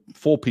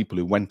four people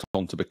who went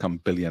on to become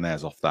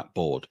billionaires off that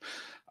board.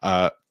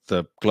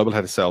 The global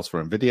head of sales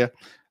for NVIDIA.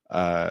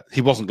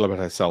 He wasn't global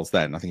head of sales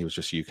then. I think he was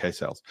just UK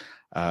sales.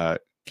 Geeta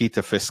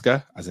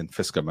Fisker, as in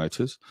Fisker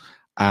Motors,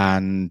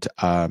 and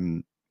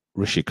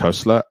Rishi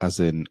Khosla, as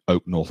in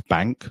Oak North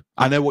Bank.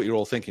 I know what you're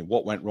all thinking.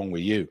 What went wrong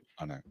with you?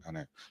 I know.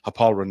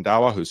 Harpal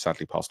Randhawa, who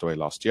sadly passed away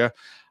last year,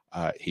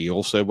 he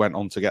also went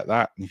on to get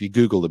that. And if you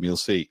Google them, you'll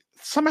see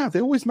somehow they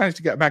always managed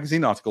to get a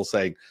magazine article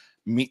saying,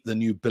 meet the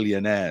new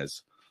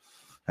billionaires.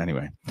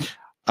 Anyway,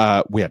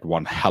 we had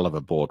one hell of a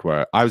board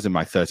where I was in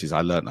my 30s.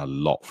 I learned a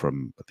lot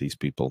from these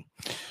people.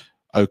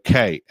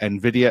 Okay,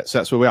 NVIDIA, so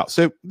that's where we are.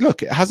 So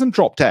look, it hasn't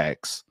dropped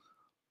X,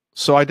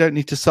 so I don't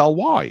need to sell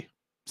Y.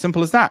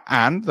 Simple as that.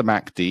 And the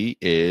MACD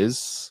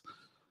is,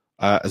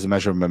 as a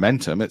measure of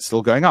momentum, it's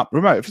still going up.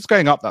 Remember, if it's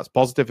going up, that's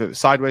positive. If it's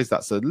sideways,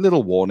 that's a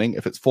little warning.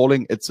 If it's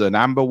falling, it's an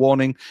amber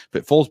warning. If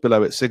it falls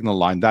below its signal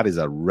line, that is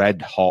a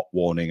red hot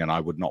warning, and I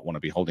would not want to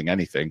be holding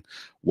anything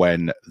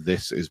when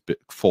this is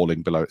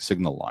falling below its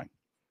signal line.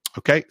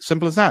 Okay,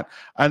 simple as that.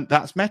 And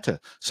that's Meta.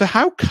 So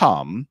how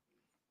come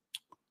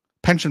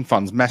pension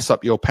funds mess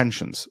up your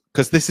pensions?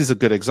 Because this is a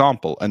good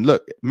example. And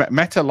look,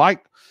 Meta,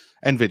 like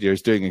NVIDIA,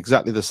 is doing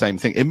exactly the same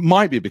thing. It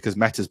might be because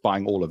Meta's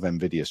buying all of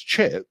NVIDIA's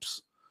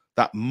chips.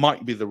 That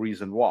might be the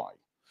reason why.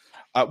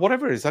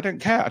 Whatever it is, I don't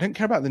care. I don't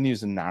care about the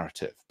news and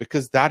narrative,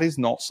 because that is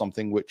not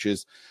something which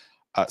is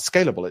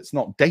scalable. It's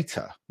not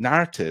data.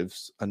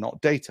 Narratives are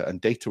not data, and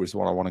data is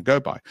what I want to go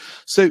by.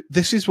 So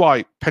this is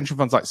why pension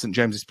funds like St.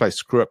 James's Place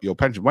screw up your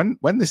pension.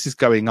 When this is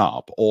going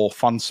up, or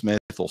Fundsmith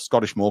or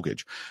Scottish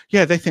Mortgage,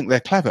 yeah, they think they're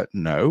clever.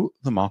 No,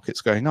 the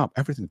market's going up.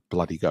 Everything's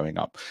bloody going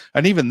up.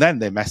 And even then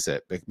they mess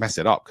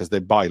it up because they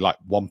buy like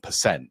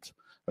 1%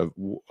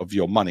 of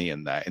your money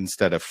in there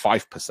instead of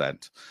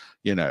 5%,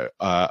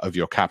 of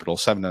your capital,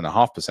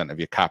 7.5% of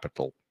your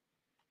capital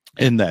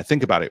in there.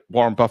 Think about it.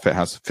 Warren Buffett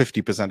has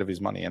 50% of his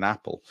money in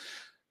Apple.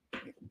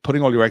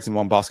 Putting all your eggs in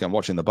one basket and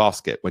watching the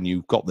basket when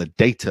you've got the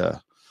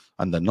data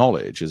and the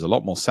knowledge is a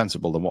lot more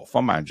sensible than what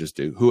fund managers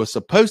do, who are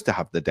supposed to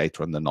have the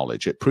data and the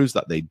knowledge. It proves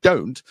that they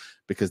don't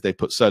because they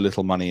put so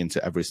little money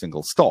into every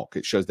single stock.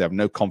 It shows they have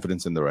no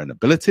confidence in their own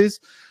abilities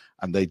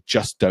and they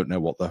just don't know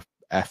what the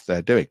F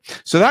they're doing.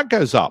 So that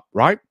goes up,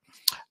 right?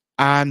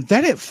 And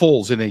then it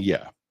falls in a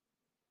year.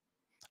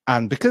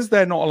 And because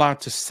they're not allowed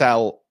to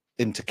sell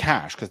into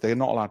cash, because they're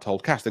not allowed to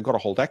hold cash, they've got to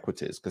hold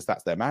equities because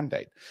that's their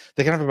mandate.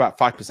 They can have about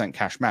 5%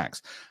 cash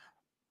max.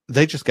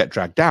 They just get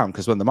dragged down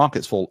because when the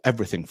markets fall,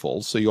 everything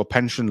falls. So your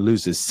pension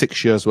loses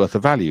 6 years worth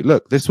of value.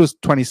 Look, this was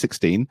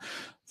 2016.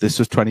 This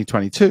was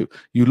 2022.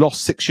 You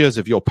lost 6 years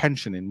of your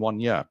pension in 1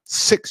 year.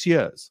 6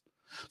 years.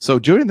 So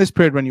during this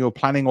period when you were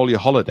planning all your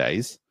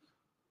holidays,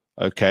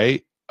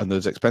 okay, and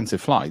those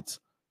expensive flights,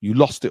 you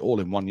lost it all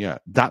in 1 year.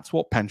 That's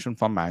what pension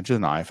fund managers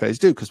and IFAs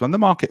do. Because when the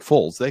market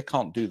falls, they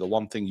can't do the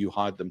one thing you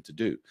hired them to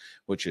do,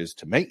 which is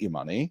to make you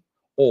money,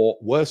 or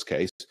worst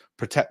case,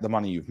 protect the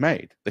money you've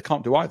made. They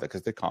can't do either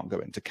because they can't go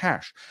into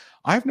cash.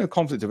 I have no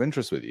conflict of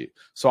interest with you.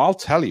 So I'll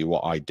tell you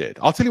what I did.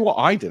 I'll tell you what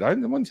I did. I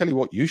don't want to tell you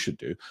what you should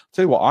do. I'll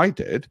tell you what I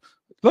did.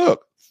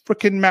 Look,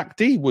 freaking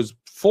MACD was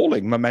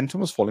falling.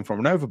 Momentum was falling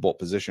from an overbought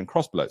position,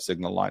 cross below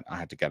signal line. I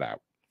had to get out.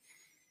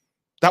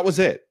 That was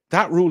it.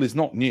 That rule is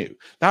not new.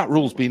 That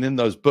rule's been in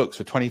those books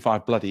for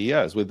 25 bloody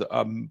years with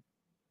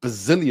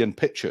bazillion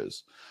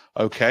pictures.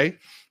 Okay.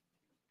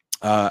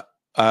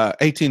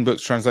 18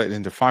 books translated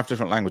into 5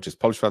 different languages,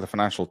 published by the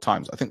Financial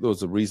Times. I think there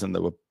was a reason they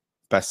were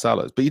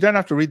bestsellers. But you don't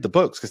have to read the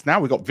books because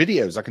now we've got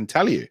videos, I can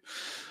tell you.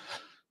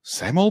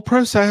 Same old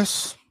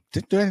process.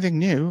 Didn't do anything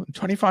new in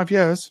 25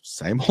 years.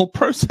 Same old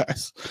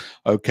process.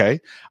 Okay.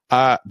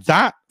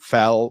 That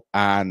fell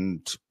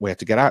and we had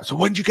to get out. So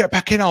when did you get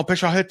back in,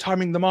 Alpesh? I heard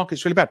timing the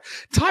market's really bad.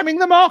 Timing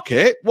the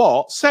market?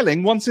 What?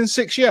 Selling once in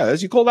 6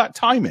 years? You call that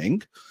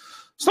timing?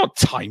 It's not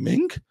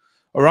timing.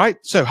 All right.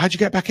 So how'd you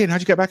get back in?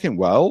 How'd you get back in?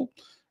 Well,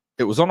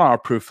 it was on our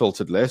approved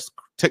filtered list,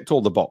 ticked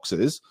all the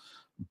boxes,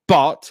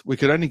 but we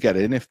could only get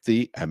in if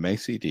the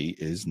MACD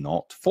is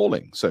not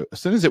falling. So as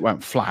soon as it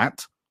went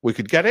flat, we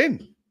could get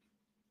in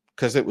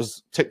because it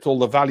was ticked all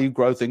the value,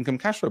 growth, income,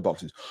 cash flow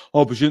boxes.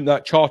 Oh, but isn't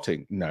that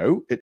charting?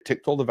 No, it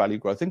ticked all the value,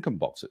 growth, income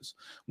boxes.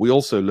 We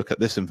also look at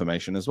this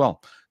information as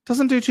well.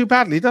 Doesn't do too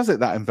badly, does it,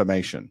 that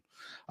information?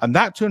 And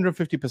that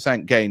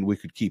 250% gain we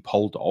could keep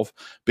hold of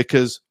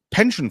because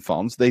pension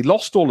funds, they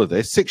lost all of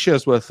this, 6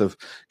 years worth of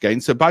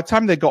gain. So by the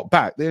time they got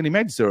back, they only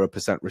made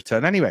 0%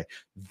 return anyway.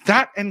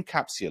 That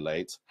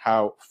encapsulates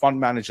how fund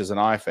managers and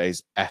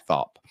IFAs F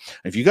up.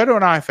 If you go to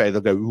an IFA,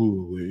 they'll go,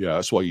 ooh, yeah,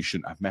 that's why you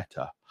shouldn't have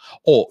Meta.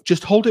 Or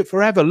just hold it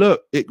forever.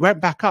 Look, it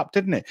went back up,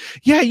 didn't it?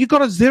 Yeah, you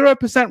got a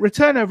 0%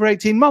 return over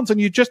 18 months and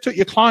you just took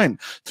your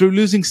client through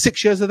losing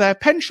 6 years of their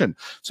pension.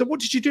 So what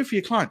did you do for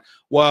your client?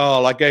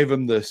 Well, I gave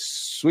them the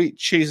sweet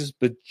Jesus,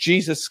 but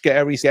Jesus,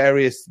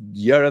 scariest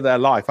year of their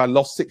life. I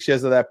lost 6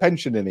 years of their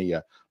pension in a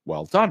year.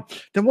 Well done.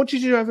 Then what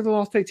did you do over the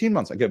last 18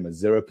 months? I gave them a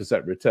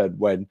 0% return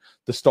when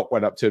the stock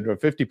went up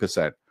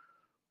 250%.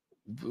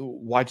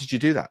 Why did you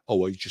do that? Oh,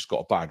 well, you just got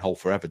to buy and hold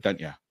forever, don't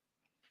you?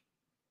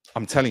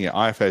 I'm telling you,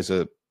 IFAs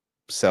are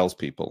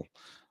salespeople.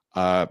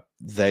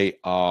 They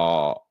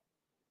are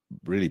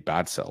really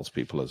bad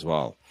salespeople as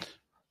well.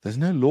 There's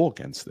no law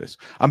against this.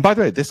 And by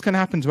the way, this can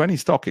happen to any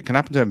stock. It can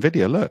happen to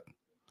NVIDIA. Look,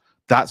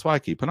 that's why I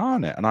keep an eye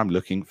on it. And I'm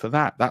looking for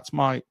that. That's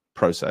my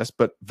process.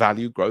 But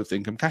value, growth,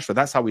 income, cash flow.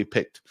 That's how we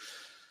picked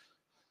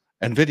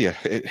NVIDIA.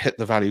 It hit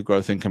the value,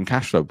 growth, income,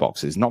 cash flow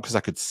boxes. Not because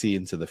I could see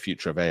into the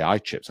future of AI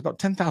chips. I've got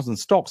 10,000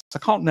 stocks. I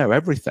can't know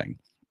everything.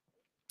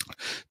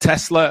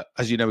 Tesla,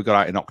 as you know, we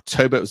got out in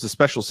October. It was a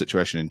special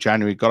situation in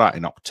January. Got out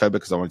in October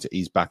because I wanted to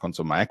ease back on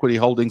some of my equity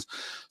holdings.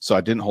 So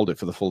I didn't hold it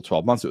for the full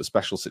 12 months. It was a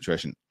special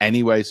situation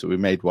anyway. So we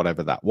made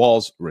whatever that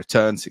was,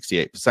 return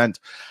 68%.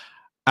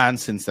 And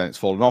since then, it's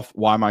fallen off.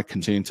 Why am I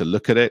continuing to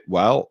look at it?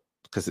 Well,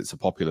 because it's a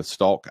popular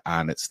stock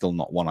and it's still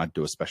not one I'd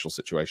do a special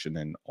situation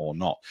in or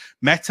not.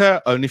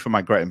 Meta, only for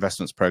my Great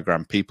Investments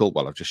Program people.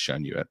 Well, I've just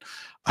shown you it.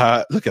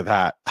 Look at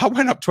that. I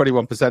went up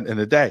 21% in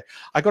a day.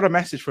 I got a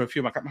message from a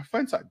few of my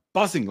phone started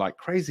buzzing like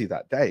crazy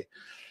that day.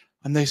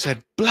 And they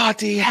said,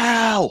 bloody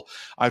hell.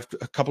 I've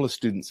a couple of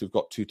students who've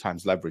got 2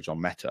 times leverage on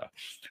Meta.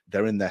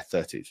 They're in their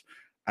 30s.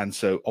 And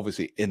so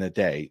obviously in a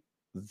day,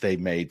 they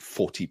made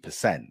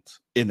 40%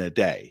 in a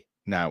day.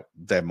 Now,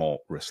 they're more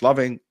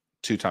risk-loving.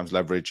 2 times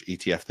leverage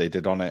ETF they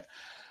did on it.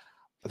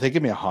 They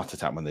give me a heart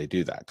attack when they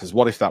do that, because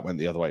what if that went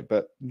the other way?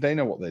 But they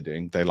know what they're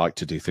doing. They like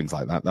to do things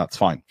like that. That's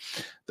fine.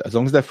 As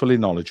long as they're fully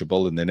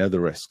knowledgeable and they know the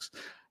risks.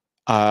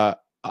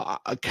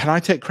 Can I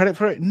take credit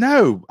for it?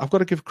 No, I've got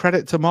to give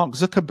credit to Mark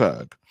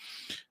Zuckerberg.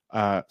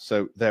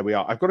 So there we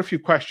are. I've got a few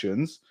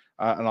questions,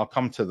 and I'll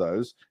come to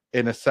those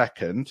in a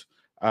second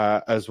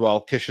as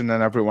well. Kishan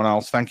and everyone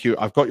else, thank you.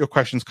 I've got your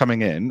questions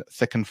coming in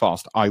thick and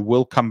fast. I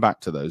will come back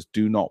to those.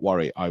 Do not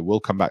worry. I will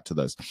come back to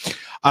those.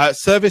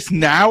 Service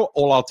Now,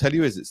 all I'll tell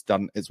you is it's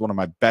done. It's one of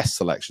my best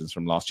selections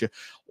from last year.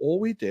 All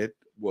we did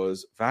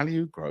was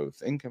value,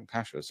 growth, income,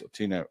 cash flow,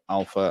 Sortino,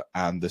 alpha,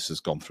 and this has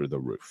gone through the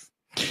roof.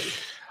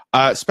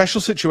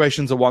 Special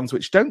situations are ones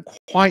which don't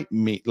quite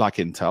meet, like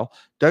Intel,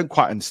 don't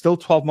quite, and still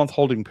 12-month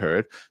holding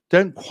period,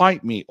 don't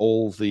quite meet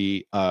all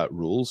the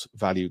rules,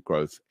 value,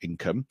 growth,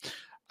 income,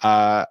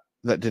 that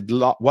did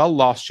well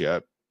last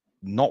year,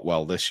 not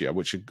well this year,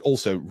 which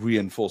also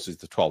reinforces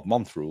the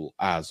 12-month rule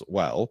as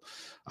well.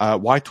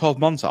 Why 12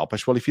 months,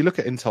 Alpesh? Well, if you look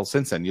at Intel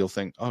since then, you'll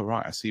think, oh,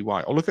 right, I see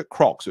why. Or look at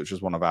Crocs, which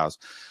was one of ours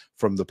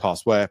from the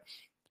past, where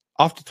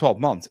after 12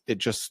 months, it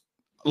just,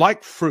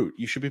 like fruit,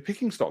 you should be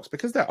picking stocks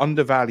because they're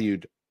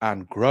undervalued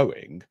and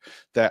growing.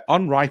 They're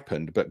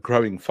unripened but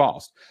growing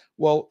fast.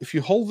 Well, if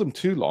you hold them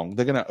too long,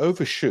 they're going to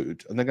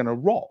overshoot and they're going to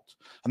rot.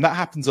 And that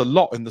happens a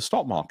lot in the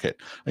stock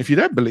market. If you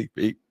don't believe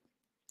me,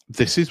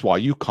 this is why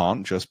you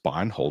can't just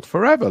buy and hold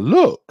forever.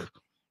 Look.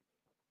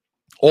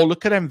 Or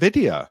look at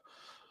NVIDIA.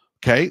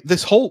 Okay,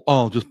 this whole,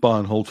 oh, just buy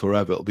and hold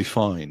forever, it'll be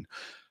fine.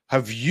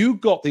 Have you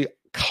got the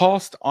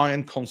cast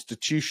iron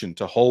constitution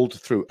to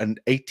hold through an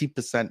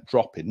 80%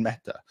 drop in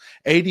Meta?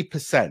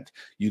 80%.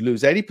 You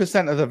lose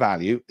 80% of the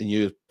value and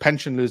your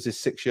pension loses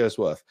 6 years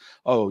worth.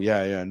 Oh,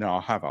 yeah, no,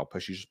 I'll have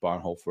Alpesh. You just buy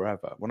and hold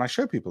forever. When I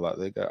show people that,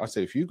 they go, I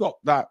say, if you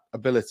got that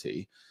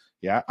ability,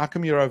 yeah, how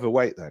come you're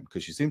overweight then?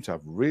 Because you seem to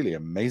have really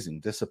amazing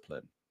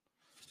discipline.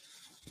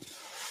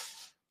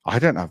 I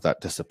don't have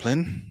that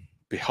discipline.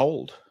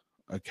 Behold,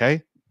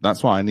 okay?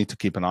 That's why I need to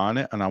keep an eye on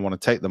it, and I want to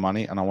take the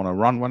money, and I want to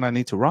run when I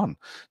need to run.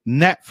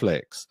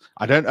 Netflix.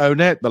 I don't own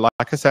it, but like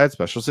I said,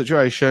 special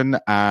situation,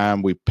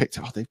 and we picked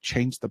it. Oh, they've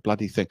changed the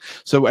bloody thing.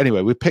 So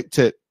anyway, we picked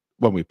it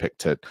when we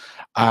picked it,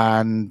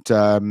 and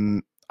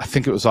I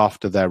think it was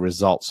after their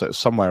results, so it was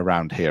somewhere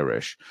around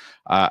here-ish.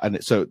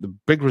 So the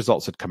big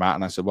results had come out,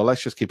 and I said, well,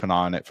 let's just keep an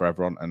eye on it for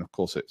everyone. And, of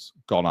course, it's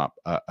gone up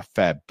a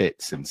fair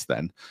bit since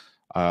then.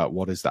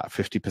 What is that,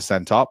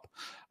 50% up?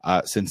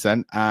 Since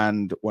then,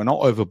 and we're not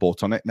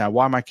overbought on it. Now,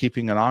 why am I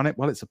keeping an eye on it?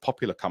 Well, it's a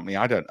popular company.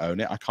 I don't own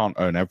it. I can't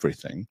own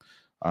everything.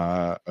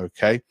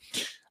 Okay.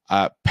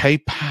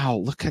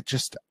 PayPal, look at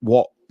just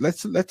what,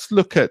 let's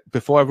look at,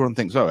 before everyone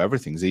thinks, oh,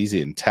 everything's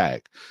easy in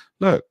tech.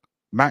 Look,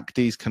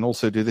 MACDs can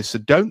also do this. So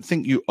don't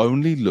think you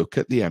only look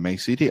at the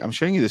MACD. I'm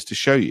showing you this to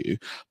show you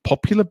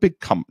popular big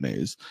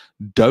companies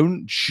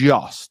don't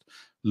just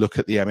look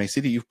at the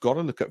MACD. You've got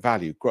to look at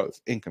value,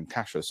 growth, income,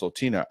 cash flow,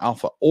 Sortino,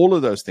 alpha. All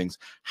of those things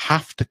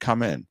have to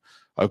come in.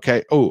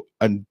 Okay. Oh,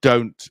 and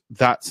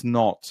that's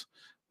not,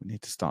 we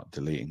need to start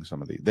deleting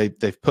some of these.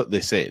 They've put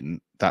this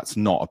in. That's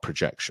not a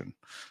projection.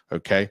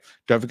 Okay.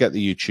 Don't forget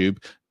the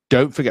YouTube.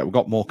 Don't forget, we've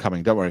got more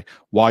coming. Don't worry.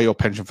 Why Your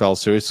Pension Fell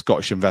Series,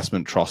 Scottish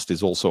Investment Trust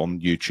is also on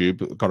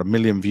YouTube. We've got 1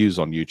 million views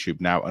on YouTube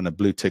now and a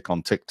blue tick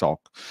on TikTok.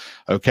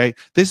 Okay.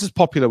 This is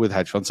popular with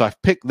hedge funds. I've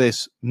picked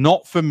this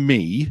not for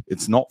me.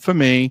 It's not for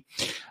me.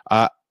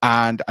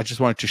 And I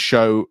just wanted to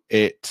show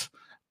it.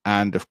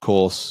 And of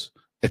course,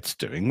 it's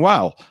doing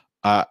well.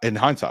 In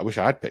hindsight, I wish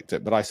I had picked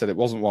it, but I said it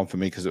wasn't one for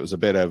me because it was a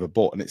bit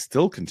overbought, and it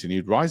still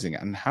continued rising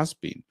and has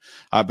been.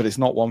 But it's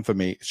not one for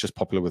me. It's just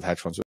popular with hedge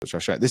funds, which I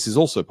show. This is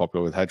also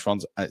popular with hedge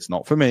funds, and it's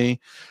not for me.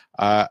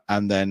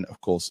 And then, of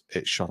course,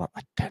 it shot up.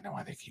 I don't know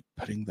why they keep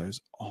putting those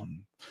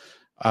on.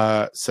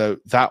 So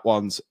that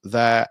one's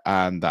there,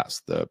 and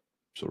that's the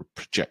sort of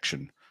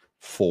projection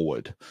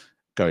forward,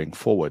 going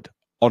forward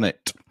on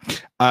it.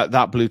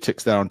 That blue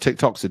tick's there on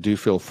TikTok, so do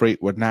feel free.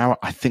 We're now,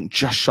 I think,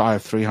 just shy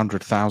of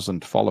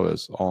 300,000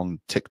 followers on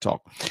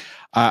TikTok.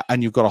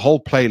 And you've got a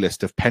whole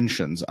playlist of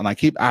pensions, and I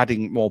keep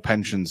adding more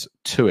pensions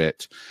to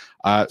it.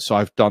 So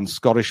I've done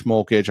Scottish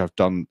Mortgage, I've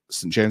done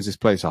St. James's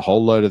Place, a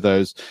whole load of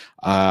those.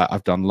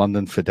 I've done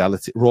London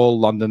Fidelity, Royal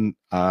London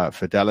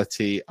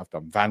Fidelity. I've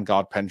done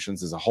Vanguard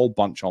pensions. There's a whole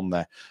bunch on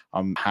there,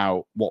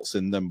 what's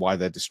in them, why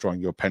they're destroying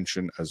your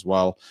pension as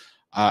well.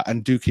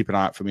 And do keep an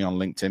eye out for me on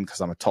LinkedIn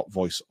because I'm a top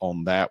voice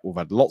on there. We've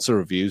had lots of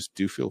reviews.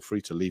 Do feel free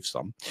to leave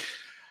some.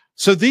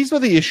 So these are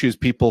the issues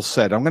people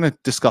said. I'm going to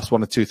discuss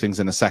one or two things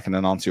in a second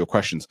and answer your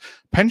questions.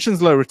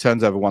 Pensions low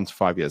returns over 1 to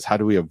 5 years. How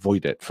do we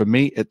avoid it? For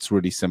me, it's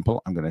really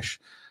simple. I'm going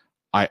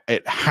to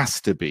it has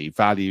to be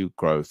value,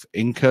 growth,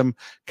 income,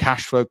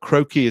 cash flow.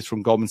 Croaky is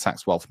from Goldman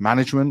Sachs Wealth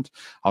Management.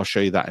 I'll show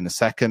you that in a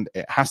second.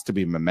 It has to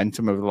be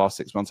momentum over the last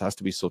 6 months. It has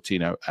to be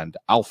Sortino and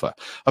Alpha.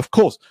 Of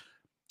course,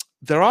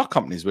 there are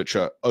companies which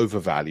are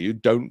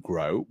overvalued, don't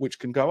grow, which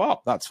can go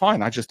up. That's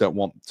fine. I just don't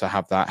want to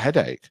have that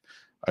headache.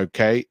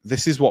 Okay.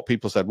 This is what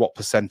people said. What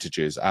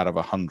percentages out of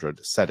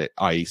 100 said it,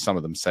 i.e. some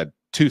of them said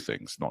 2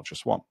 things, not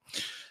just 1.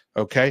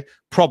 Okay.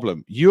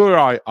 Problem. You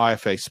or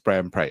IFA spray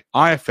and pray.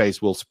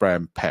 IFAs will spray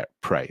and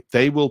pray.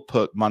 They will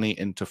put money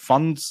into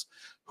funds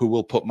who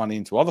will put money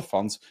into other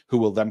funds who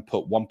will then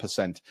put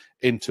 1%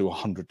 into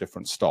 100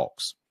 different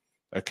stocks.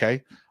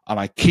 Okay. And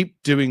I keep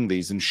doing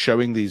these and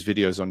showing these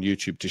videos on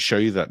YouTube to show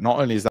you that not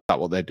only is that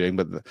what they're doing,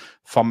 but the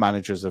fund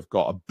managers have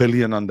got $1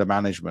 billion under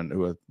management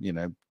who are,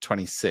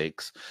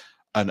 26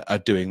 and are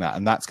doing that.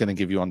 And that's going to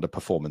give you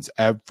underperformance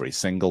every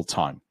single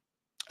time.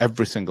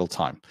 Every single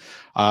time.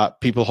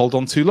 People hold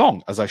on too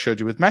long, as I showed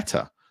you with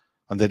Meta,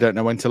 and they don't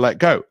know when to let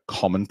go.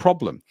 Common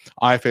problem.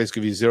 IFAs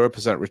give you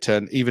 0%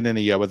 return, even in a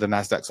year where the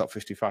NASDAQ's up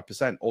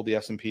 55%, or the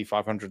S&P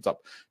 500's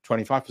up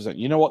 25%.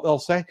 You know what they'll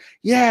say?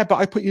 Yeah, but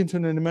I put you into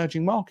an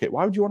emerging market.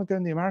 Why would you want to go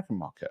in the American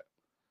market?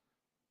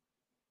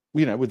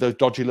 With those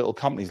dodgy little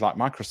companies like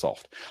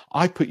Microsoft.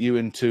 I put you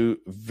into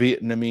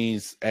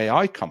Vietnamese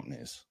AI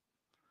companies.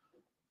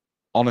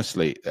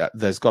 Honestly,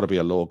 there's got to be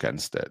a law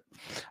against it.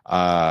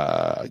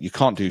 You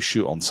can't do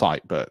shoot on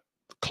sight, but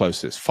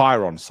closest.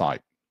 Fire on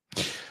sight.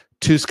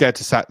 Too scared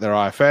to sack their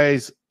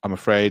IFAs. I'm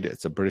afraid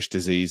it's a British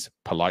disease,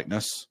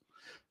 politeness.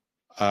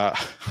 I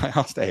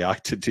asked AI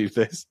to do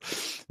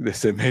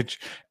this image.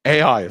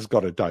 AI has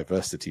got a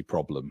diversity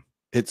problem.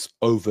 It's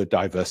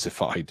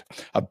over-diversified,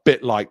 a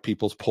bit like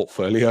people's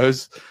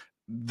portfolios.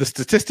 The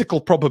statistical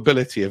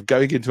probability of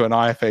going into an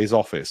IFA's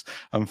office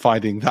and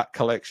finding that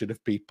collection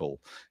of people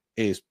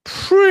is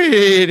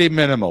pretty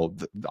minimal.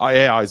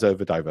 AI is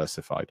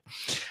over-diversified.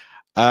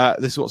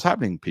 This is what's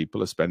happening.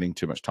 People are spending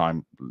too much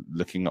time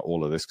looking at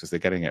all of this because they're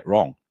getting it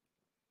wrong.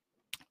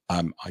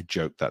 I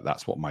joke that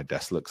that's what my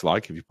desk looks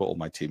like. If you put all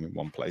my team in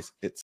one place,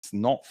 it's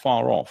not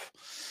far off.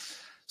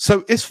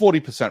 So is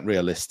 40%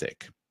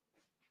 realistic?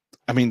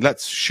 I mean,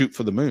 let's shoot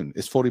for the moon.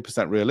 Is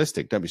 40%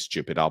 realistic? Don't be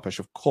stupid, Alpesh.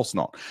 Of course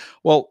not.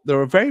 Well, there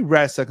are very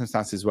rare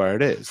circumstances where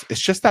it is. It's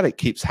just that it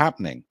keeps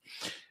happening.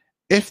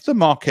 If the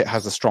market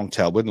has a strong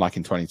tailwind, like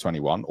in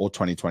 2021 or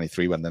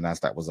 2023, when the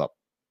NASDAQ was up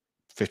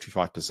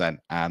 55%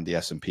 and the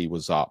S&P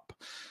was up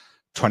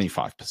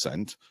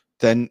 25%,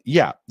 then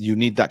yeah, you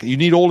need that. You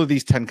need all of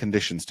these 10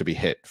 conditions to be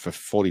hit for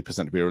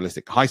 40% to be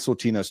realistic. High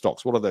Sortino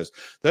stocks, what are those?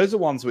 Those are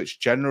ones which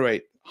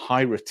generate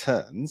high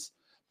returns,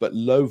 but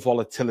low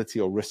volatility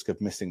or risk of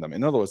missing them.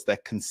 In other words, they're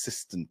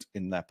consistent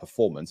in their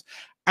performance.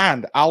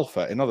 And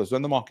alpha, in other words,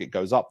 when the market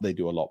goes up, they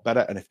do a lot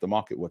better. And if the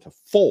market were to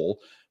fall,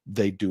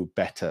 they do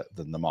better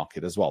than the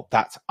market as well.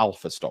 That's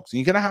alpha stocks. And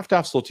you're going to have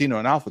Sortino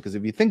and alpha, because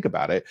if you think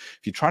about it, if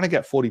you're trying to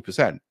get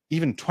 40%,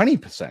 even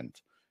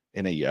 20%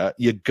 in a year,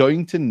 you're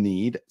going to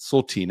need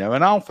Sortino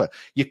and alpha.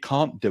 You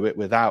can't do it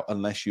without,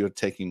 unless you're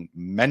taking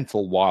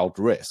mental wild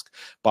risk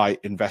by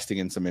investing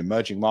in some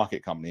emerging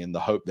market company in the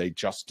hope they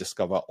just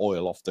discover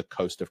oil off the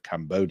coast of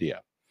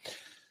Cambodia,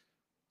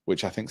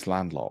 which I think is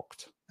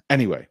landlocked.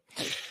 Anyway,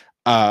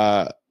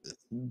 off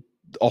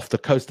the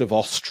coast of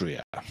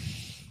Austria.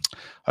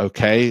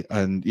 Okay,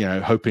 and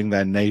hoping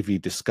their navy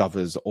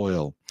discovers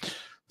oil.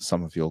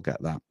 Some of you'll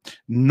get that.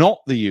 Not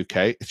the UK.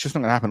 It's just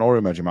not going to happen. Or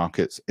emerging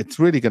markets. It's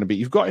really going to be,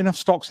 you've got enough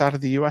stocks out of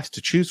the US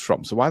to choose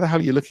from. So why the hell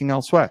are you looking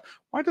elsewhere?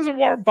 Why doesn't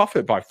Warren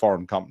Buffett buy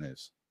foreign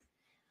companies?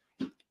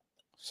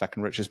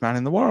 Second richest man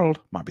in the world.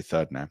 Might be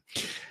third now.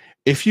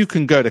 If you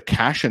can go to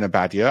cash in a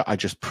bad year, I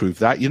just proved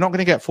that. You're not going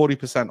to get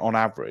 40% on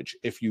average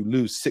if you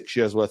lose 6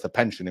 years worth of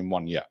pension in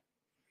 1 year.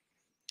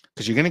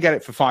 Because you're going to get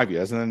it for 5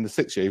 years, and then the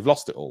 6th year, you've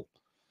lost it all.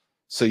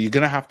 So you're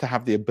going to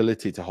have the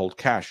ability to hold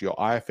cash. Your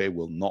IFA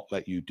will not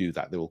let you do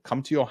that. They will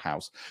come to your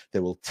house. They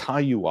will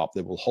tie you up.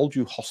 They will hold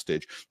you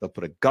hostage. They'll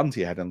put a gun to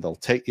your head and they'll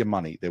take your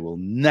money. They will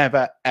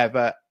never,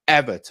 ever,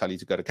 ever tell you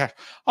to go to cash.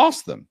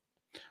 Ask them,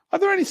 are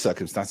there any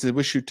circumstances in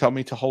which you tell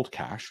me to hold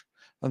cash?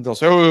 And they'll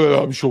say,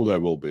 oh, I'm sure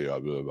there will be.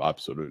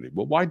 Absolutely.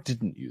 Well, why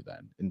didn't you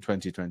then in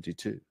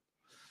 2022?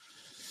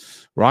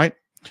 Right?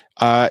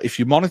 If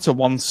you monitor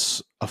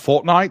once a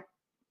fortnight,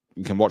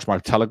 you can watch my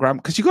Telegram,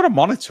 because you've got to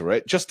monitor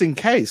it just in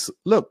case.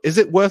 Look, is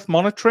it worth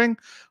monitoring?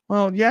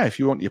 Well, yeah, if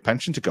you want your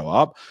pension to go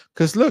up.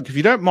 Because look, if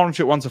you don't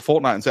monitor it once a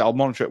fortnight and say, I'll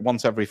monitor it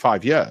once every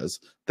 5 years,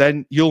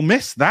 then you'll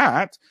miss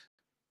that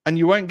and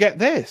you won't get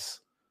this.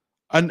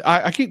 And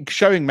I keep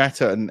showing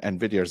Meta and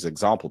Nvidia as an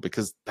example,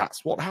 because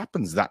that's what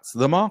happens. That's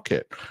the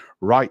market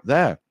right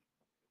there.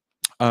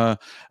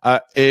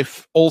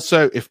 If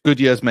good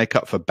years make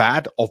up for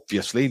bad,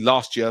 obviously,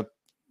 last year,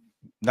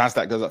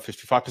 NASDAQ goes up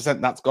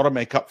 55%. That's got to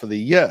make up for the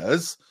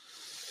years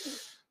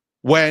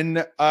when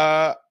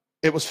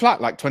it was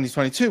flat, like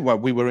 2022, where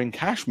we were in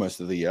cash most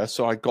of the year.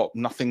 So I got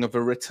nothing of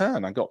a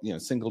return. I got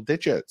single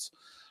digits.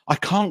 I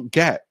can't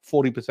get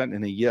 40%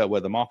 in a year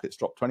where the market's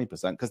dropped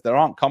 20%, because there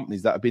aren't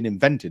companies that have been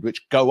invented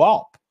which go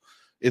up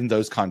in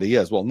those kind of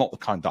years. Well, not the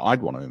kind that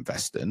I'd want to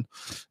invest in.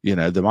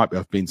 There might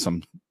have been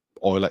some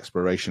oil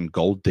exploration,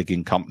 gold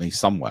digging company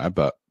somewhere,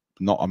 but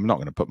I'm not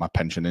going to put my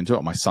pension into it,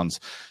 or my son's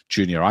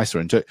junior ISA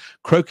into it.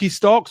 Croaky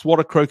stocks. What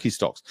are croaky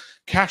stocks?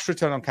 Cash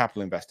return on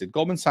capital invested.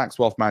 Goldman Sachs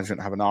Wealth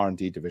Management have an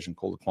R&D division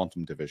called the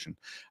Quantum Division.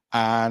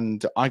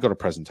 And I got a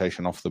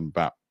presentation off them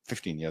about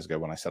 15 years ago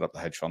when I set up the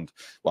hedge fund.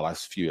 Well, I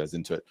was a few years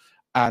into it.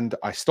 And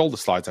I stole the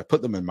slides. I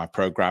put them in my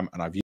program,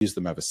 and I've used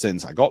them ever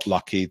since. I got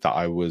lucky that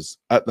I was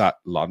at that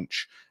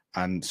lunch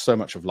and so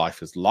much of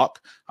life is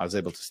luck. I was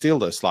able to steal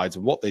those slides,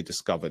 and what they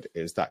discovered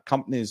is that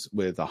companies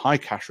with a high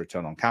cash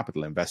return on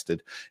capital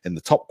invested in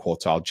the top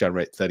quartile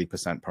generate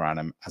 30% per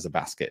annum as a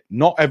basket.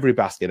 Not every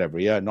basket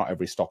every year, not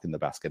every stock in the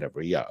basket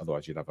every year.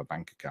 Otherwise, you'd have a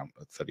bank account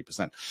at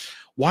 30%.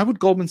 Why would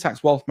Goldman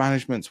Sachs Wealth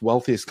Management's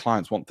wealthiest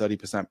clients want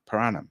 30% per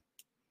annum?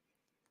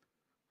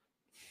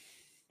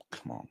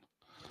 Come on.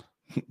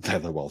 They're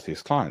the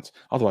wealthiest clients.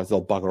 Otherwise,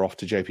 they'll bugger off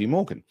to JP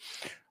Morgan.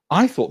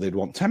 I thought they'd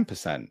want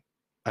 10%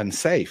 and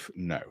safe.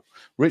 No.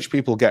 Rich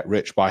people get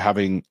rich by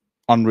having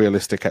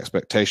unrealistic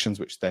expectations,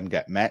 which then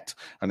get met.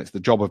 And it's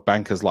the job of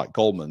bankers like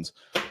Goldman's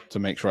to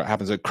make sure it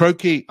happens. So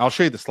Croaky, I'll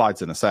show you the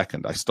slides in a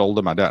second. I stole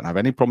them. I don't have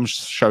any problems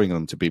showing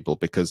them to people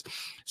because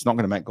it's not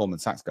going to make Goldman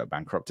Sachs go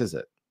bankrupt, is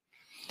it?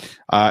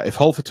 If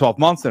hold for 12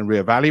 months, then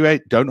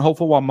reevaluate. Don't hold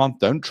for 1 month.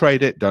 Don't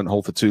trade it. Don't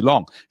hold for too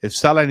long. If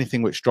sell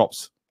anything which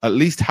drops, at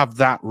least have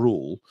that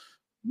rule.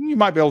 You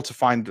might be able to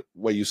find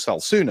where you sell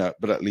sooner,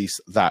 but at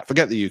least that.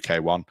 Forget the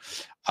UK one.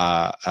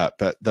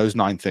 But those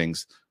 9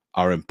 things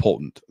are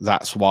important.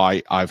 That's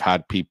why I've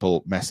had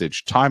people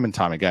message time and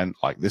time again,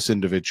 like this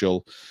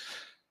individual,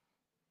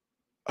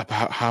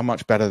 about how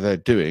much better they're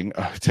doing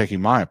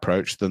taking my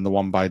approach than the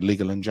one by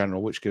Legal &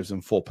 General, which gives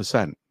them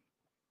 4%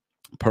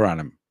 per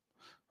annum.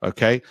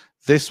 Okay,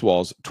 this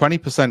was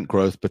 20%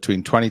 growth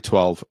between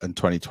 2012 and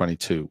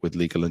 2022 with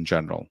Legal &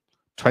 General.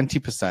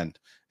 20%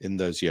 in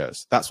those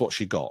years. That's what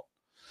she got.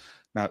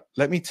 Now,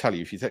 let me tell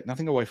you, if you take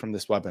nothing away from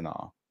this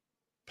webinar,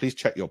 please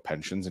check your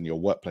pensions and your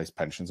workplace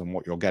pensions and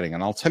what you're getting.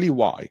 And I'll tell you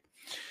why.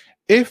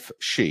 If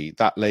she,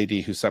 that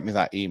lady who sent me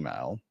that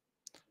email,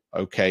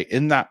 okay,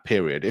 in that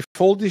period, if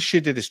all she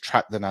did is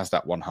track the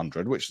NASDAQ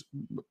 100, which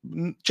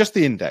just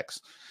the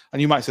index,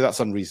 and you might say that's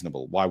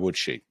unreasonable. Why would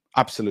she?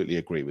 Absolutely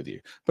agree with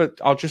you.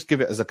 But I'll just give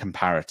it as a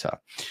comparator.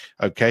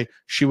 Okay,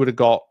 she would have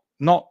got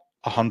not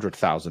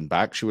 100,000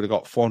 back. She would have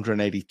got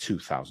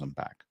 482,000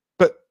 back.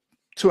 But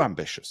too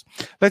ambitious.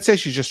 Let's say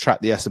she just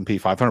tracked the S&P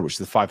 500, which is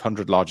the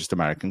 500 largest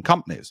American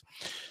companies.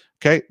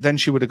 Okay, then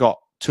she would have got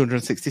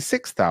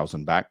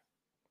 266,000 back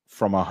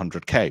from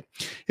 100K.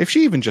 If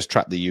she even just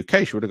tracked the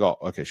UK, she would have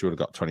got, okay, she would have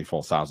got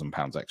 24,000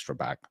 pounds extra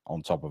back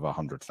on top of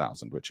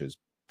 100,000, which is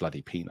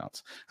bloody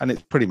peanuts. And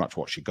it's pretty much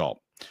what she got.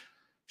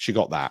 She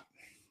got that.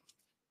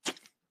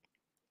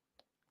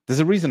 There's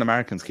a reason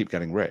Americans keep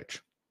getting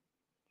rich.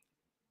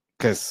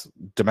 Because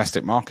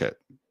domestic market.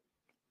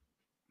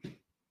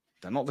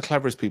 They're not the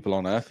cleverest people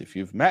on earth. If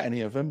you've met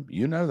any of them,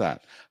 you know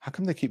that. How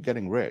come they keep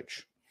getting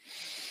rich?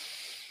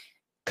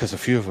 Because a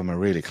few of them are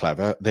really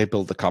clever. They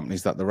build the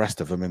companies that the rest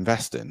of them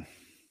invest in.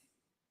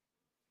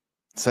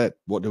 That's it.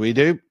 What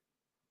do?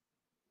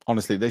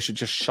 Honestly, they should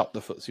just shut the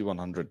FTSE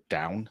 100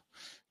 down.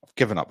 I've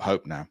given up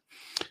hope now.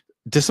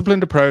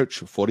 Disciplined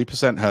approach,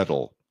 40%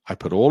 hurdle. I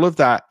put all of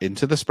that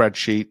into the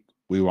spreadsheet.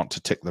 We want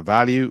to tick the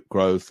value,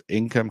 growth,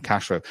 income,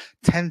 cash flow,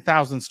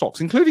 10,000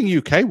 stocks, including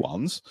UK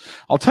ones.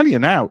 I'll tell you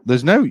now,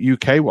 there's no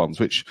UK ones,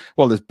 which,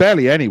 well, there's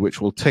barely any which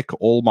will tick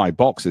all my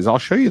boxes. I'll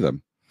show you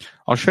them.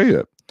 I'll show you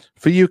it.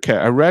 For UK,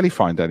 I rarely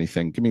find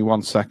anything. Give me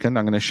 1 second.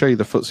 I'm going to show you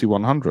the FTSE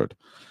 100.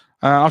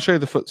 I'll show you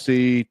the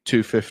FTSE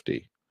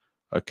 250.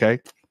 Okay.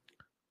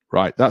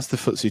 Right. That's the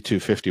FTSE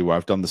 250 where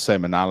I've done the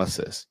same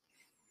analysis.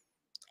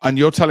 And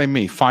you're telling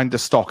me, find a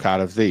stock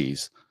out of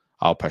these.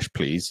 Alpesh,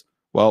 please.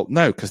 Well,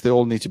 no, because they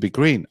all need to be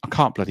green. I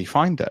can't bloody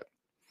find it.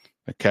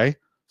 Okay.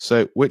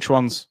 So which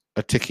ones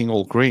are ticking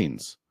all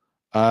greens?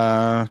 Keep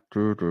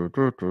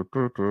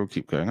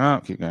going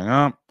up, keep going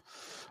up.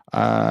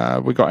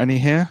 We got any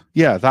here?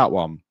 Yeah, that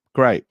one.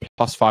 Great.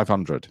 Plus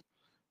 500.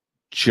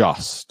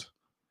 Just.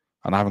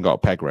 And I haven't got a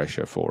peg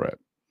ratio for it.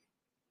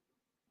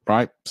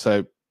 Right?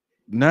 So,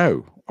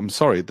 no, I'm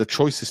sorry. The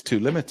choice is too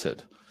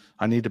limited.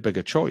 I need a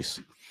bigger choice.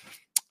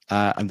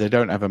 And they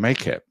don't ever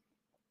make it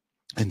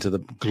into the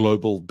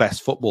global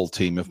best football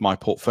team of my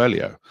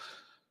portfolio.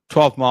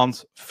 12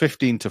 months,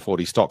 15 to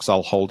 40 stocks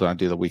I'll hold, and I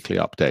do the weekly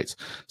updates.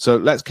 So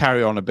let's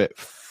carry on a bit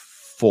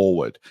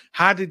forward.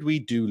 How did we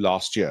do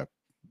last year?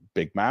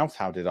 Big mouth.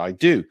 How did I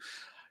do?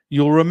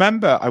 You'll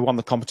remember I won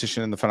the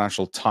competition in the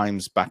Financial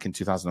Times back in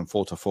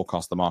 2004 to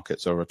forecast the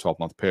markets over a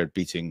 12-month period,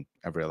 beating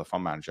every other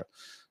fund manager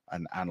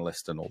and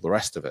analyst and all the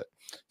rest of it.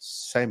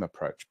 Same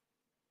approach.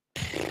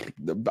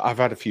 I've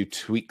had a few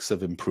tweaks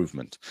of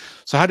improvement.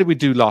 So how did we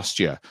do last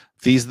year?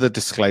 These are the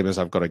disclaimers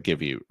I've got to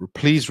give you.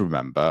 Please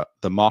remember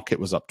the market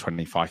was up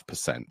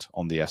 25%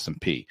 on the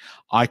S&P.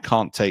 I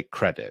can't take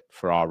credit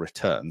for our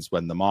returns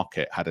when the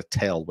market had a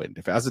tailwind.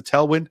 If it has a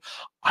tailwind,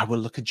 I will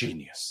look a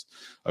genius.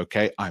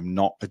 Okay, I'm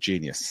not a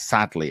genius.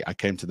 Sadly, I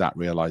came to that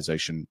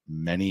realization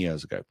many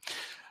years ago.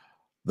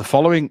 The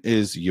following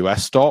is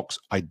US stocks.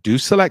 I do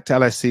select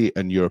LSE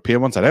and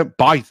European ones. I don't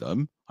buy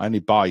them. I only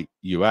buy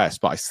US,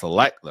 but I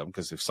select them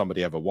because if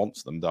somebody ever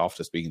wants them,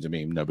 after speaking to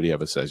me, nobody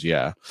ever says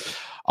yeah.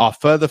 Our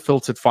further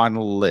filtered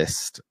final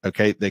list,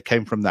 okay, they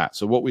came from that.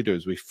 So what we do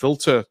is we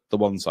filter the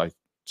ones I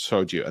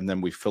showed you, and then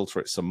we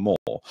filter it some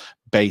more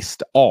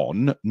based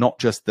on not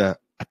just the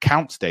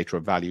accounts data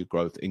of value,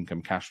 growth,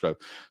 income, cash flow,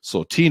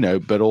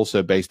 Sortino, but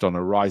also based on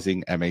a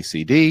rising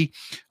MACD.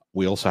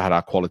 We also had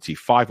our quality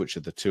 5, which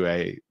are the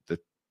 2A, the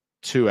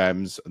 2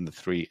 M's and the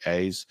 3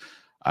 A's.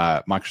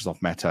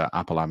 Microsoft, Meta,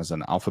 Apple,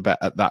 Amazon, Alphabet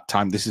at that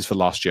time. This is for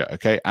last year,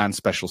 okay? And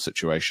special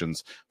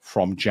situations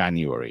from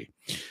January.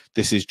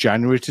 This is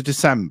January to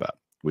December.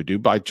 We do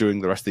buy during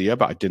the rest of the year,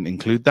 but I didn't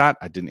include that.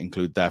 I didn't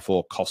include,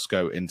 therefore,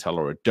 Costco, Intel,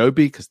 or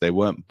Adobe because they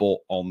weren't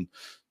bought on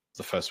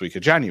the first week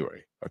of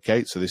January,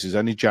 okay? So this is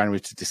only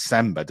January to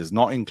December. Does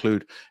not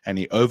include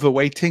any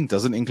overweighting.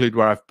 Doesn't include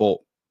where I've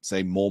bought,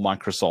 say, more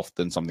Microsoft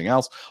than something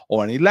else,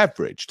 or any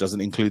leverage.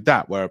 Doesn't include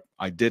that, where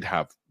I did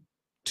have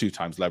 2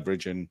 times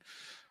leverage in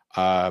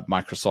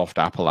Microsoft,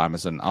 Apple,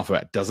 Amazon,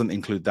 Alphabet. Doesn't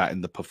include that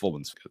in the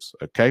performance figures,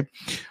 okay?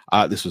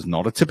 This was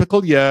not a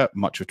typical year.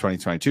 Much of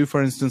 2022,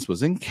 for instance,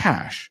 was in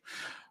cash.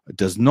 It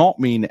does not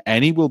mean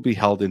any will be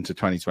held into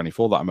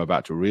 2024 that I'm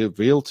about to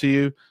reveal to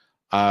you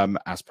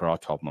as per our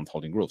 12-month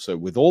holding rule. So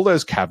with all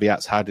those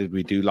caveats, how did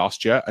we do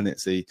last year? And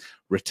it's a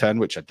return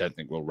which I don't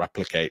think will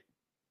replicate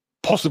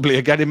possibly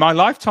again in my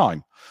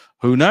lifetime.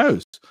 Who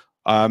knows?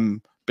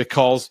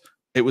 Because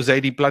it was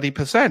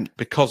 80%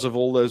 because of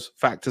all those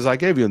factors I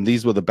gave you. And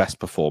these were the best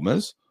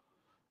performers.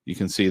 You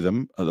can see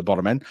them at the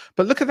bottom end.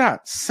 But look at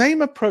that.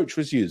 Same approach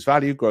was used.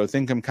 Value, growth,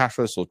 income, cash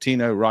flow,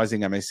 Sortino, rising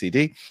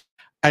MACD.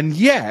 And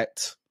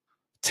yet,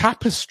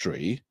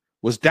 Tapestry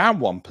was down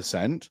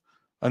 1%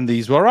 and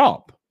these were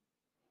up.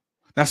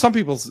 Now, some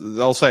people,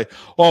 they'll say,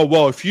 oh,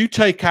 well, if you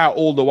take out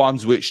all the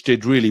ones which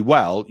did really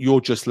well, you're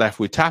just left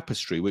with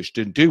Tapestry, which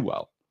didn't do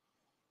well.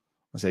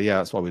 I say, yeah,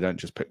 that's why we don't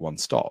just pick one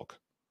stock.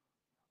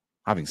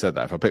 Having said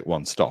that, if I picked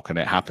one stock and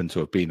it happened to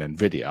have been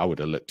NVIDIA, I would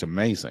have looked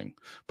amazing.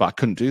 But I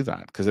couldn't do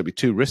that because it'd be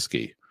too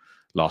risky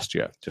last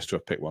year just to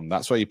have picked one.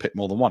 That's why you pick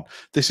more than one.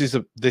 This is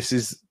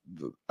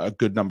a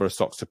good number of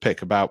stocks to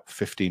pick, about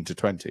 15 to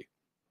 20.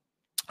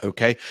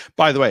 Okay.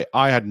 By the way,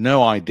 I had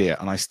no idea,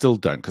 and I still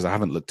don't because I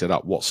haven't looked it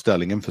up, what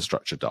Sterling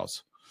Infrastructure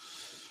does.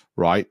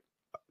 Right?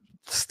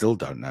 Still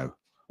don't know.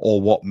 Or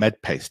what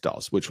MedPace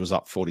does, which was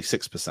up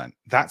 46%.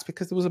 That's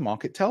because there was a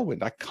market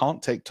tailwind. I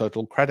can't take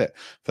total credit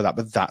for that,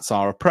 but that's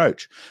our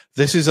approach.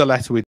 This is a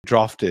letter we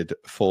drafted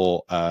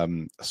for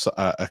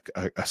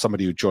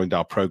somebody who joined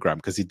our program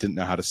because he didn't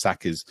know how to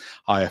sack his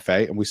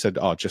IFA. And we said,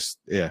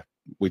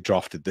 we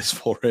drafted this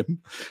for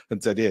him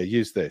and said,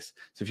 use this.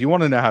 So if you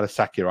want to know how to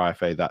sack your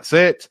IFA, that's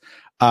it.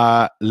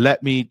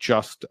 Let me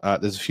just,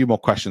 there's a few more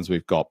questions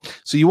we've got.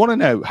 So you want to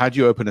know, how do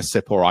you open a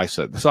SIP or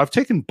ISA? So I've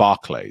taken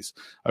Barclays,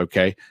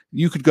 okay?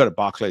 You could go to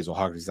Barclays or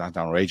Hargreaves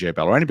Lansdown or AJ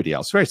Bell or anybody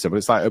else. Very simple.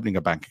 It's like opening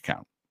a bank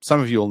account.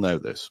 Some of you will know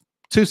this.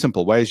 2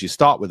 simple ways. You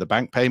start with a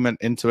bank payment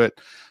into it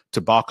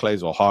to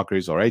Barclays or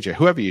Hargreaves or AJ,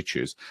 whoever you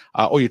choose,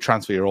 or you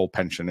transfer your old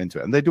pension into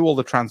it. And they do all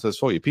the transfers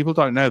for you. People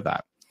don't know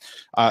that.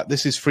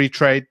 This is free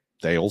trade.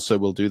 They also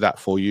will do that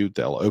for you.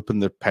 They'll open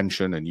the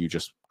pension and you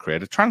just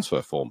create a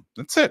transfer form.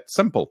 That's it.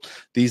 Simple.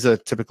 These are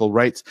typical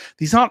rates.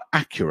 These aren't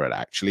accurate,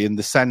 actually, in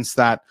the sense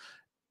that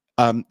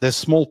there's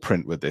small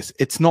print with this.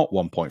 It's not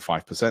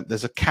 1.5%.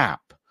 There's a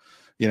cap.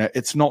 You know,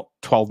 it's not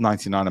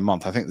 $12.99 a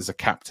month. I think there's a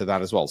cap to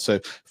that as well.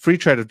 So free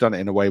trade have done it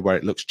in a way where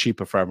it looks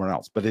cheaper for everyone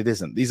else, but it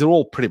isn't. These are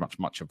all pretty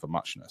much of a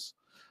muchness.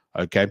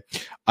 Okay.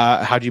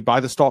 How do you buy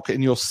the stock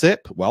in your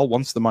SIP? Well,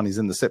 once the money's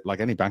in the SIP, like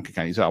any bank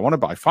account, you say, I want to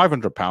buy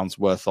 £500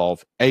 worth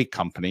of a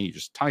company. You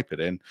just type it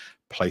in,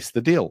 place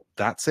the deal.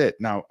 That's it.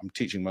 Now, I'm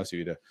teaching most of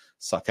you to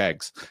suck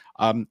eggs.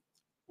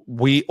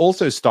 We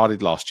also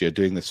started last year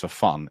doing this for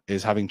fun,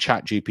 is having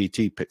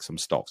ChatGPT pick some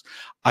stocks.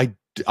 I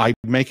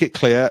make it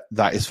clear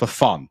that is for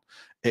fun.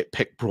 It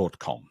picked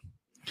Broadcom.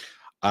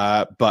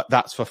 But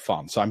that's for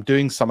fun. So I'm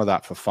doing some of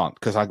that for fun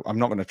because I'm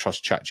not going to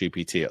trust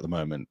ChatGPT at the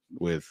moment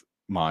with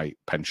my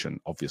pension,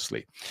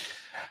 obviously.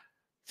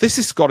 This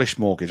is Scottish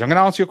Mortgage. I'm going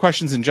to answer your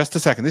questions in just a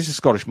second. This is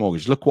Scottish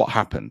Mortgage. Look what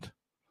happened.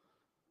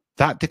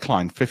 That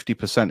declined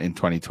 50% in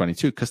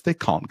 2022 because they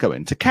can't go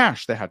into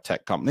cash. They had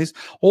tech companies.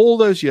 All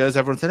those years,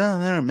 everyone said, oh,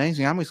 they're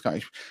amazing. I'm with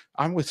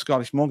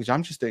Scottish Mortgage.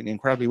 I'm just doing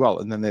incredibly well.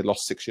 And then they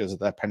lost 6 years of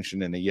their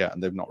pension in a year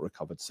and they've not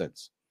recovered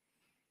since.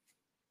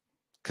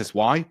 Because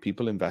why?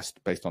 People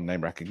invest based on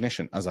name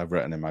recognition, as I've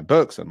written in my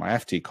books and my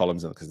FT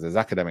columns, because there's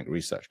academic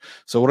research.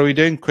 So what are we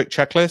doing? Quick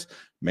checklist.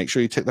 Make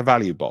sure you tick the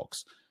value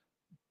box.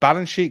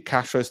 Balance sheet,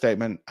 cash flow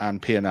statement,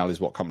 and P&L is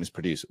what companies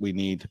produce. We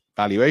need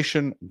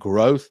valuation,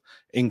 growth,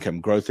 income,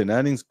 growth in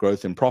earnings,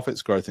 growth in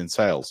profits, growth in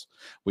sales.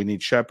 We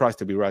need share price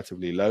to be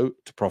relatively low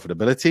to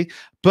profitability.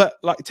 But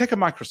like, take a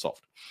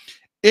Microsoft.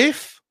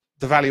 If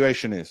the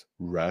valuation is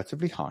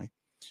relatively high,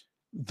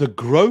 the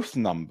growth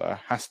number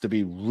has to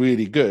be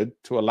really good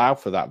to allow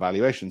for that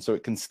valuation, so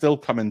it can still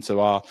come into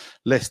our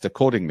list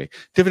accordingly.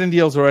 Dividend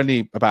yields are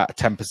only about a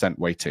 10%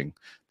 weighting.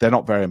 They're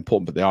not very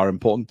important, but they are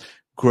important.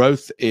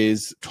 Growth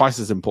is twice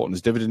as important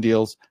as dividend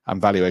yields,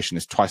 and valuation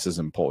is twice as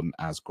important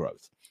as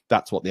growth.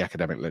 That's what the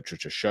academic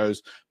literature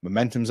shows.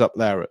 Momentum's up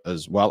there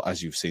as well,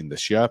 as you've seen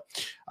this year,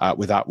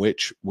 without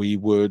which we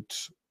would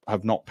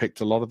have not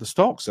picked a lot of the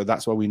stocks. So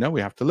that's why we know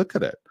we have to look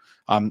at it.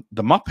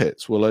 The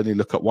Muppets will only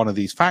look at one of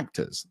these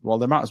factors. Well,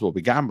 they might as well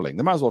be gambling.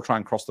 They might as well try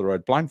and cross the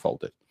road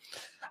blindfolded.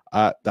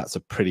 That's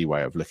a pretty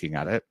way of looking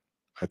at it.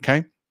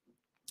 Okay.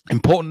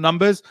 Important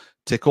numbers,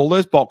 tick all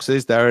those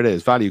boxes. There it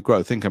is. Value,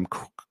 growth, income,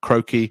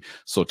 Croaky,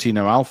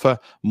 Sortino Alpha.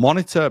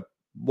 Monitor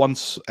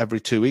once every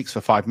 2 weeks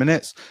for 5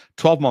 minutes,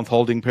 12-month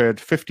holding period,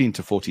 15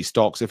 to 40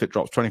 stocks. If it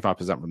drops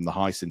 25% from the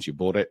high since you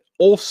bought it,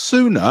 or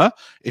sooner,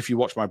 if you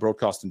watch my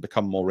broadcast and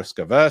become more risk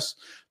averse,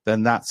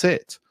 then that's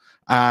it.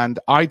 And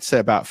I'd say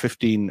about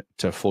 15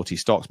 to 40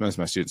 stocks. Most of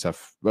my students have.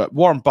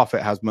 Warren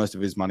Buffett has most of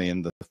his money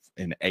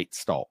in 8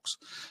 stocks.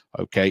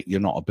 Okay,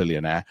 you're not a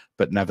billionaire,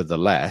 but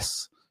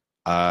nevertheless,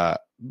 by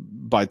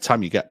the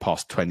time you get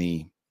past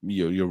 20,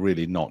 you're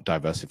really not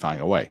diversifying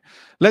away.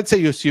 Let's say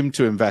you assume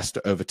to invest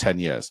over 10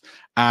 years,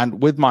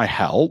 and with my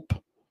help,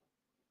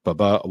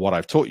 what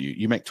I've taught you,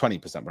 you make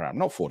 20% per annum,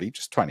 not 40,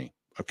 just 20.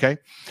 Okay,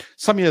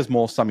 some years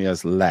more, some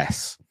years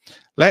less.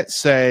 Let's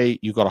say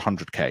you got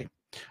 100K.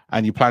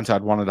 And you plan to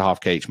add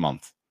 1.5K each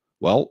month.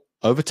 Well,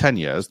 over 10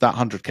 years, that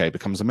 100K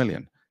becomes $1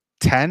 million.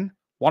 10,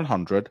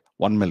 100,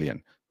 1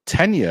 million.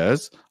 10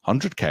 years,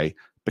 100K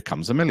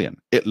becomes $1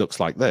 million. It looks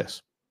like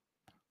this.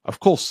 Of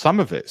course, some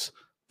of it's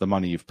the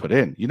money you've put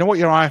in. You know what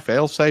your IFA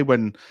will say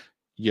when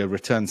your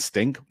returns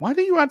stink? Why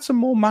don't you add some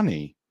more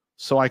money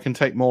so I can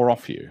take more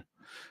off you?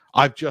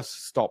 I've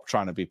just stopped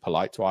trying to be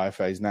polite to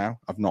IFAs now.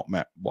 I've not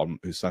met one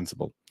who's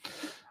sensible.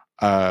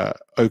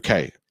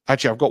 Okay.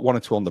 Actually, I've got 1 or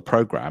 2 on the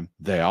program.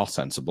 They are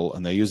sensible,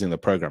 and they're using the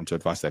program to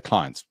advise their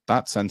clients.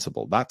 That's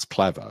sensible. That's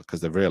clever, because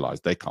they've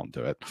realized they can't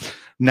do it.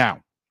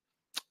 Now,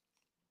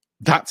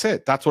 that's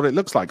it. That's what it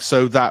looks like.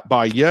 So that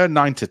by year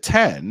 9 to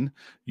 10,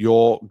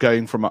 you're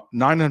going from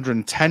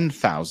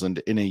 910,000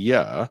 in a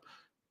year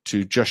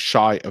to just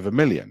shy of $1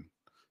 million.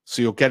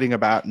 So you're getting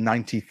about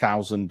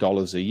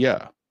 $90,000 a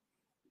year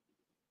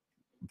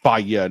by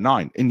year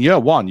 9. In year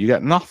 1, you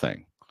get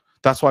nothing.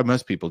 That's why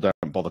most people don't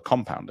bother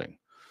compounding.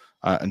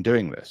 And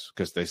doing this,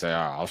 because they say,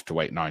 I'll have to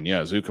wait 9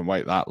 years. Who can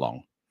wait that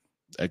long?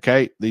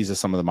 Okay, these are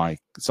some of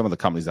the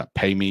companies that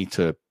pay me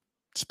to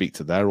speak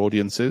to their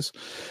audiences.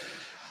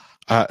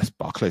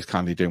 Barclays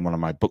kindly doing one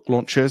of my book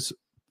launches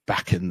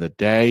back in the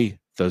day.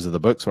 Those are the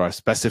books where I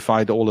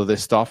specified all of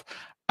this stuff,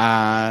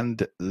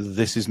 and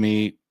this is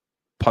me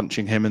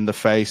punching him in the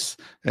face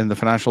in the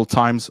Financial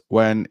Times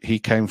when he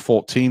came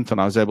 14th,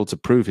 and I was able to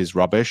prove his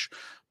rubbish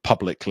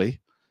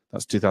publicly.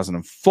 That's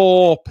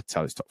 2004.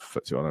 Patel is top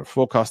 51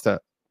 forecaster.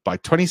 By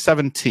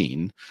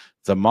 2017,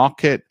 the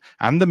market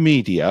and the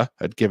media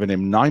had given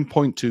him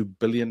 £9.2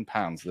 billion.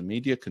 The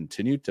media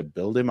continued to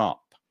build him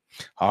up.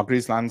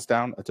 Hargreaves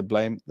Lansdown are to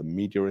blame. The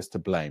media is to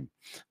blame.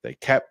 They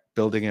kept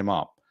building him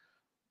up.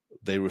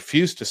 They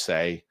refused to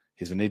say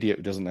he's an idiot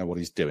who doesn't know what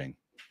he's doing.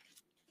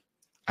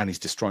 And he's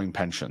destroying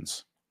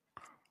pensions.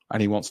 And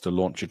he wants to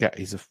launch again.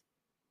 He's a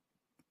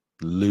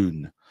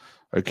loon.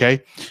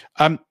 Okay?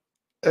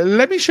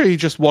 Let me show you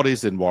just what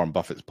is in Warren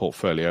Buffett's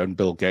portfolio and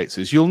Bill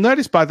Gates's. You'll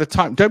notice by the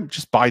time, don't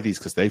just buy these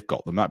because they've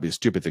got them. That'd be a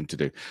stupid thing to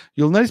do.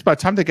 You'll notice by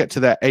the time they get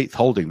to their 8th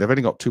holding, they've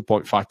only got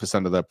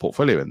 2.5% of their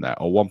portfolio in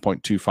there, or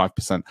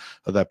 1.25%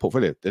 of their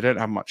portfolio. They don't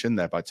have much in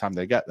there by the time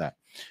they get there.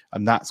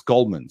 And that's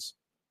Goldman's.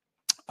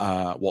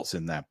 What's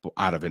in there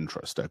out of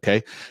interest.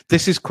 Okay,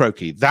 this is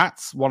Croaky.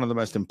 That's one of the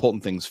most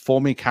important things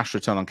for me. Cash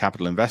return on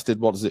capital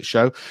invested. What does it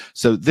show?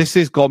 So this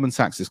is Goldman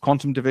Sachs's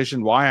quantum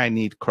division. Why I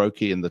need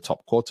Croaky in the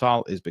top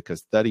quartile is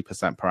because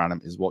 30% per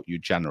annum is what you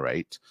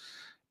generate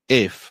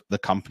if the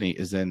company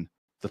is in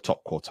the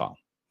top quartile.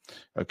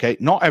 Okay,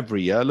 not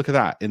every year. Look at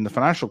that. In the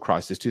financial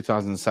crisis,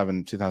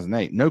 2007,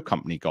 2008, no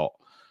company got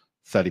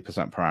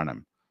 30% per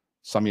annum.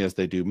 Some years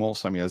they do more,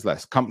 some years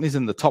less. Companies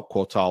in the top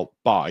quartile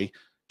buy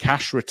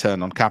cash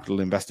return on capital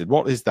invested.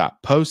 What is that?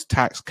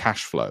 Post-tax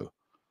cash flow.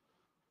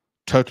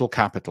 Total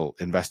capital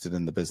invested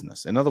in the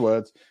business. In other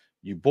words,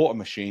 you bought a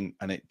machine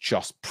and it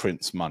just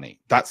prints money.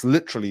 That's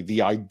literally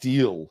the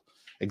ideal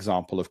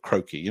example of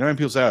Croaky. You know, when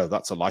people say, oh,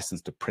 that's a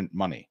license to print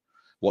money,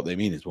 what they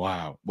mean is,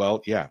 wow.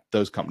 Well, yeah,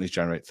 those companies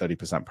generate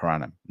 30% per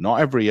annum. Not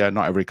every year,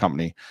 not every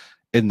company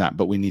in that,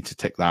 but we need to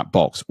tick that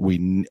box.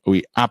 We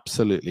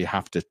absolutely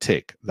have to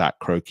tick that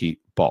Croaky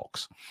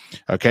box.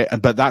 Okay,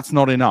 but that's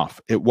not enough.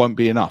 It won't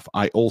be enough.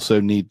 I also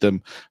need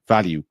them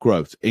value,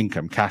 growth,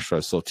 income, cash flow,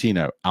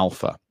 Sortino,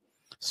 alpha.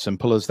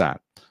 Simple as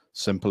that.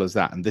 Simple as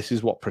that. And this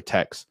is what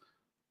protects.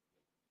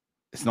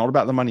 It's not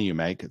about the money you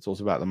make. It's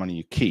also about the money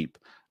you keep.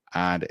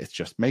 And it's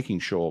just making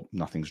sure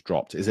nothing's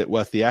dropped. Is it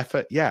worth the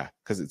effort? Yeah,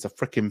 because it's a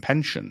freaking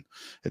pension.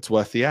 It's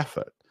worth the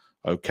effort.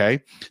 Okay,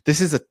 this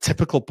is a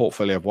typical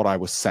portfolio of what I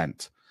was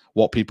sent.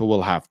 What people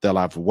will have, they'll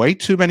have way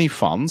too many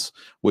funds,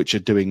 which are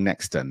doing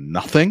next to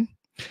nothing.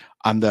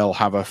 And they'll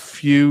have a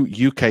few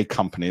UK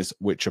companies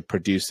which are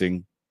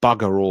producing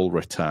bugger all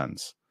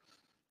returns.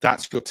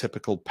 That's your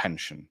typical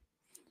pension.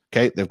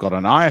 Okay, they've got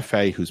an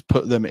IFA who's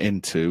put them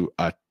into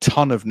a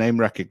ton of name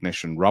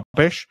recognition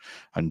rubbish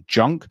and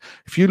junk.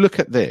 If you look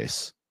at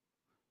this,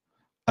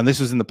 and this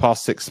was in the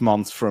past 6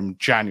 months from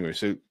January,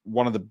 so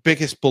one of the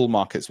biggest bull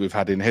markets we've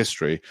had in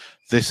history,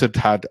 this had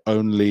had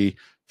only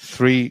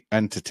 3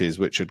 entities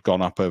which had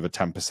gone up over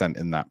 10%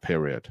 in that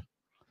period.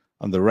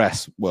 And the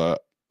rest were,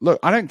 look,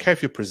 I don't care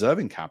if you're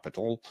preserving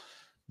capital.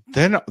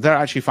 They're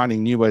actually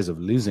finding new ways of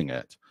losing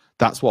it.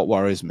 That's what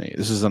worries me.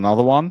 This is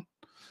another one.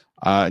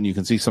 And you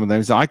can see some of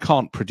those. I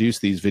can't produce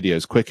these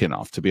videos quick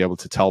enough to be able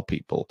to tell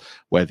people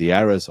where the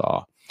errors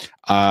are.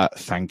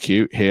 Thank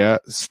you. Here,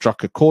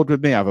 struck a chord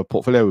with me. I have a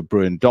portfolio with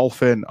Bruin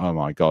Dolphin. Oh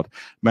my God.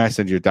 May I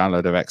send you a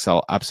download of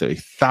Excel? Absolutely.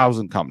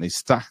 1,000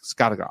 companies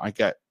scattered. I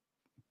get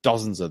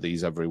dozens of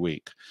these every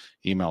week,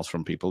 emails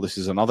from people. This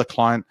is another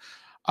client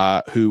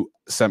who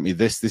sent me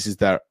this. This is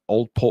their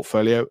old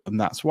portfolio,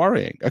 and that's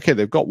worrying. Okay,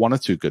 they've got one or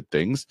two good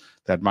things.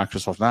 They had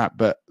Microsoft and that,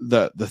 but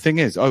the thing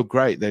is, oh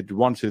great, they did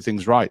one or two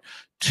things right.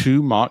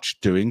 Too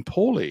much doing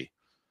poorly.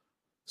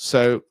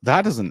 So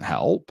that doesn't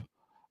help.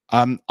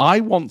 I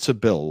want to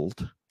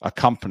build a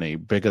company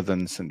bigger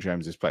than St.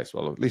 James's Place.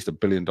 Well, at least $1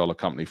 billion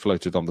company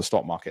floated on the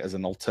stock market as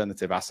an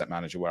alternative asset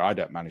manager where I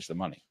don't manage the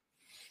money.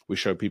 We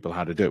show people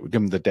how to do it. We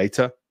give them the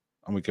data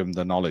and we give them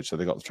the knowledge. So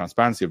they got the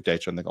transparency of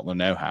data and they got the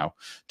know-how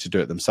to do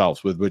it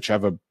themselves with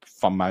whichever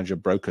fund manager,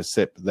 broker,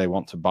 SIP they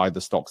want to buy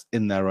the stocks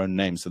in their own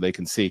name so they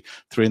can see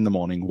 3 in the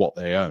morning what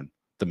they own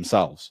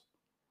themselves,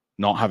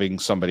 not having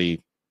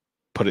somebody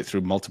put it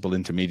through multiple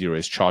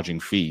intermediaries charging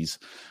fees.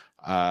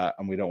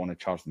 And we don't want to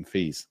charge them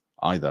fees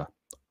either.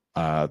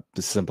 As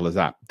simple as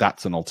that.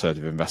 That's an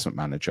alternative investment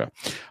manager.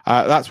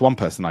 That's one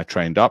person I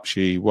trained up.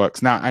 She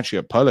works now actually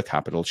at Polar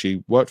Capital.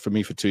 She worked for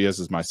me for 2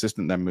 years as my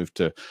assistant, then moved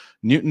to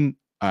Newton.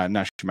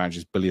 Now she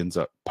manages billions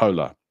at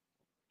Polar.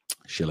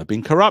 She'll have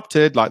been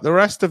corrupted like the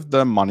rest of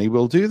them. Money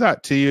will do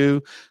that to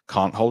you.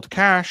 Can't hold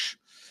cash.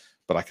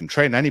 But I can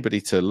train anybody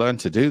to learn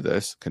to do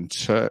this. Can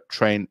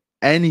train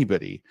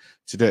anybody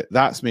to do it.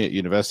 That's me at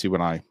university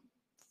when I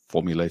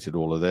formulated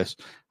all of this.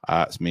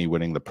 It's me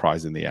winning the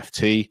prize in the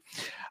FT.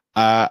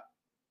 And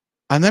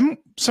then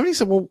somebody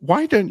said, well,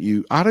 why don't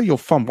you, out of your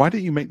fund, why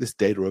don't you make this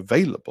data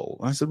available?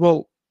 And I said,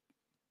 well,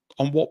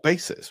 on what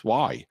basis?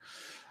 Why?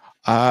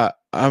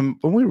 And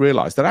we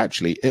realized that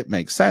actually it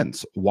makes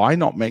sense. Why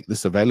not make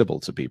this available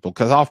to people?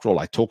 Because after all,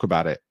 I talk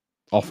about it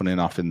often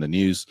enough in the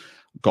news,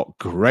 got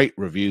great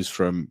reviews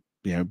from,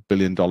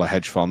 billion-dollar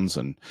hedge funds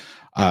and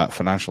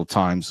Financial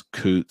Times,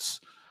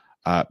 Coutts,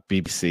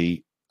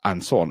 BBC,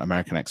 and so on,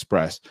 American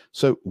Express.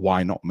 So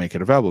why not make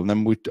it available? And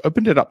then we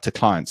opened it up to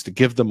clients to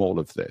give them all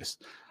of this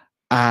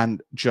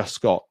and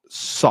just got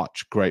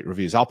such great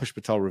reviews.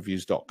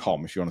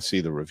 alpeshpatelreviews.com if you want to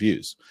see the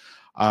reviews.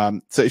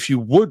 So if you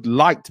would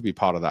like to be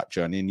part of that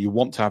journey and you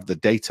want to have the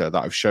data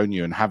that I've shown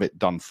you and have it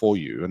done for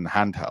you and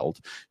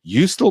handheld,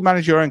 you still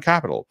manage your own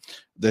capital.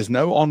 There's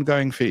no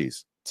ongoing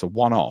fees. It's a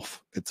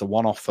one-off. It's a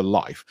one-off for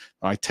life.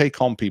 And I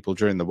take on people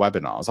during the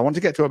webinars. I want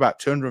to get to about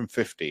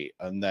 250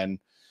 and then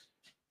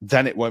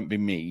it won't be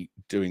me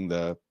doing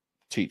the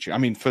teaching. I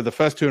mean, for the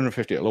first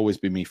 250, it'll always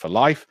be me for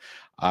life.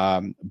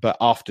 But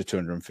after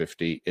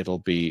 250, it'll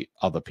be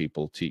other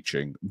people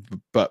teaching.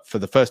 But for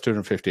the first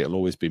 250, it'll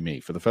always be me.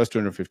 For the first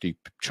 250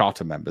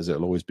 charter members,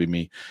 it'll always be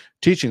me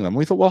teaching them.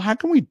 We thought, well, how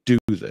can we do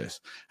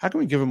this? How can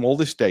we give them all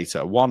this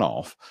data,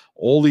 one-off,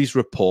 all these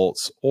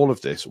reports, all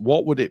of this?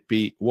 What would it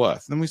be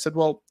worth? And then we said,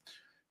 well,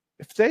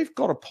 if they've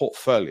got a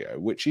portfolio,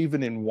 which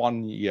even in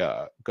 1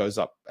 year goes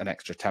up an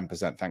extra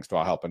 10% thanks to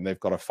our help, and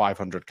they've got a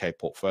 500K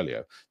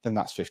portfolio, then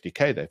that's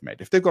 50K they've made.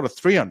 If they've got a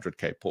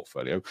 300K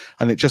portfolio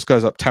and it just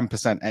goes up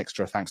 10%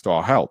 extra thanks to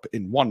our help,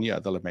 in 1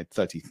 year, they'll have made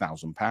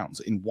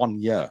 £30,000. In 1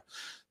 year,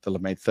 they'll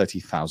have made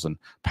 £30,000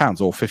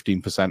 or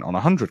 15% on a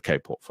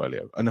 100K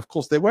portfolio. And of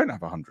course, they won't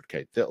have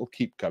 100K. They'll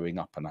keep going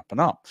up and up and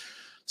up.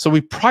 So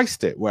we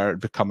priced it where it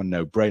become a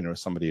no-brainer.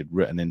 Somebody had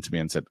written into me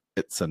and said,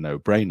 it's a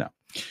no-brainer.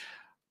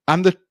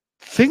 And the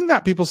thing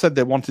that people said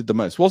they wanted the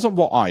most wasn't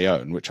what I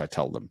own, which I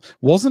tell them,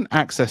 wasn't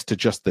access to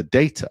just the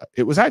data.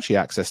 It was actually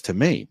access to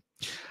me.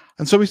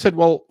 And so we said,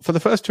 well, for the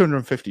first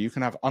 250, you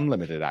can have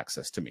unlimited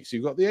access to me. So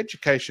you've got the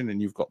education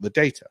and you've got the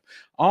data.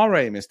 Our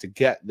aim is to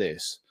get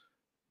this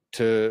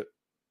to,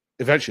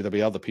 eventually there'll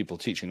be other people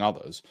teaching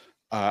others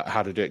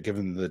how to do it,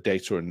 given the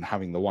data and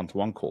having the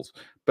one-to-one calls.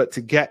 But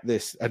to get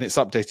this, and it's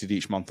updated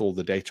each month, all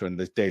the data and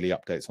the daily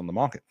updates on the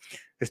market,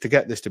 is to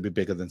get this to be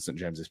bigger than St.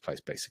 James's Place,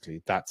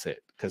 basically. That's it,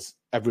 because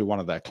every one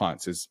of their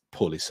clients is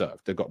poorly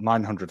served. They've got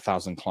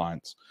 900,000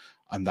 clients,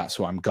 and that's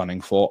what I'm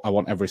gunning for. I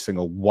want every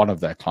single one of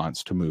their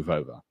clients to move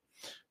over.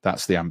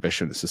 That's the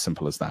ambition. It's as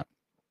simple as that.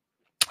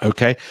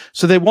 Okay,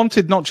 so they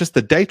wanted not just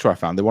the data I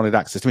found, they wanted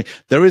access to me.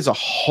 There is a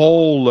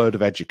whole load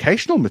of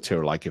educational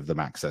material I give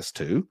them access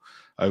to,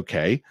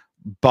 okay,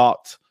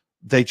 but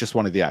they just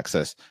wanted the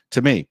access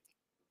to me.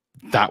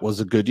 That was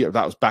a good year.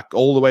 That was back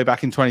all the way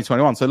back in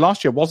 2021. So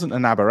last year wasn't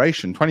an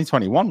aberration.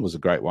 2021 was a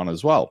great one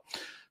as well.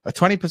 A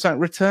 20%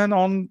 return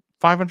on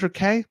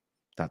 500K,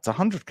 that's a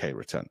 100K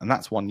return, and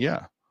that's 1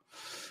 year.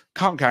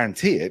 Can't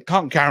guarantee it.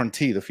 Can't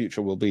guarantee the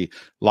future will be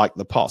like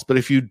the past. But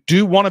if you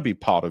do want to be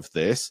part of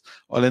this,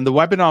 well, in the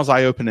webinars,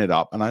 I open it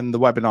up. And in the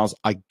webinars,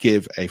 I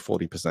give a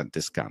 40%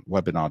 discount,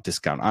 webinar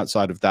discount.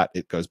 Outside of that,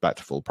 it goes back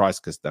to full price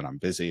because then I'm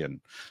busy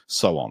and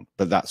so on.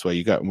 But that's where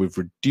you go. And we've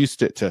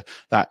reduced it to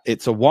that.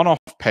 It's a one-off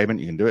payment.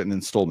 You can do it in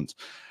installments.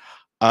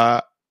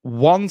 Our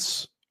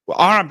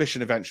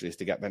ambition eventually is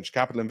to get venture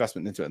capital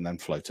investment into it and then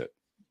float it.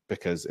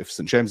 Because if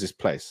St. James's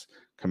Place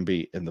can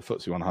be in the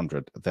FTSE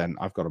 100, then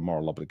I've got a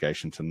moral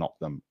obligation to knock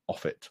them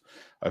off it.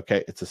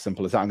 Okay, it's as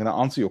simple as that. I'm going to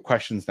answer your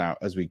questions now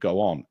as we go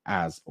on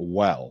as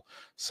well.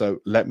 So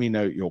let me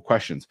know your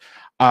questions.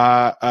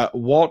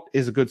 What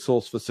is a good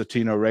source for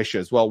Sortino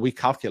ratios? Well, we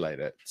calculate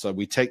it. So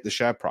we take the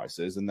share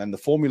prices, and then the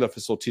formula for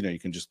Sortino you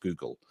can just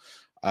Google,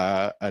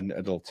 and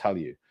it'll tell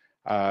you.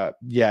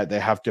 Yeah, they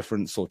have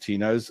different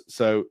Sortinos.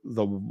 So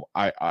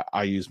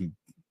I use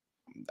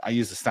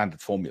the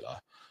standard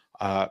formula.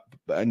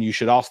 And you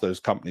should ask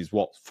those companies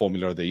what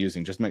formula they're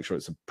using. Just make sure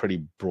it's a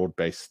pretty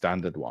broad-based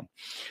standard one.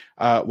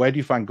 Where do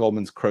you find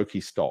Goldman's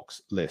croaky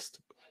stocks list?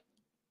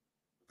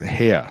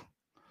 Here.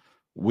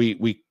 We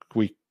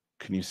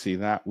can you see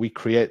that? We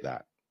create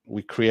that.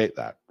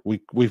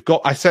 We've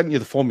got. I sent you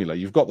the formula.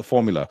 You've got the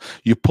formula.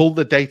 You pull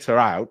the data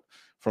out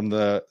from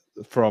the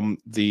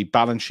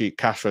balance sheet,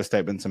 cash flow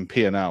statements, and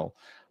P&L.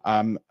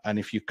 And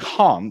if you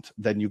can't,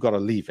 then you've got to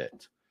leave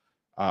it.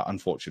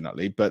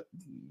 Unfortunately, but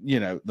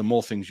the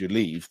more things you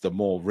leave, the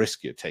more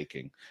risk you're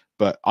taking.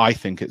 But I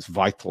think it's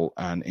vital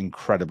and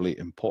incredibly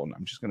important.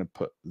 I'm just going to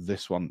put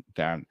this one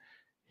down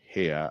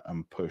here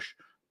and push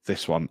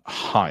this one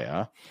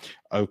higher.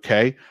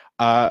 Okay.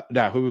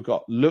 Now, who we've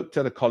got? Looked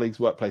at a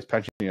colleague's workplace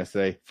pension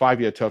yesterday.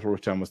 5-year total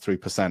return was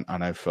 3%. I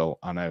know, Phil.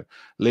 I know.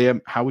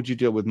 Liam, how would you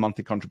deal with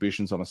monthly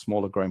contributions on a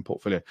smaller growing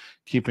portfolio?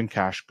 Keep in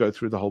cash, go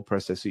through the whole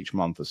process each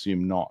month.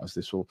 Assume not, as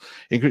this will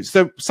increase.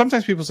 So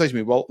sometimes people say to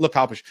me, well, look,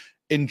 Alpesh,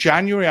 in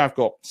January, I've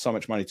got so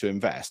much money to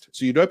invest.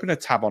 So you'd open a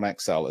tab on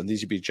Excel, and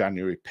these would be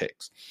January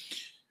picks.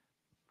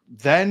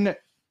 Then,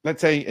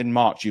 let's say in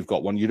March, you've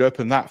got one. You'd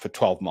open that for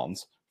 12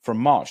 months. From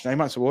March. Now you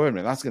might say, well, wait a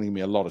minute, that's going to give me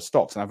a lot of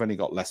stocks and I've only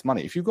got less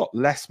money. If you've got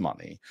less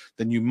money,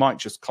 then you might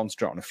just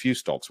concentrate on a few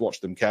stocks,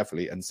 watch them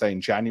carefully and say in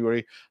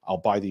January, I'll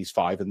buy these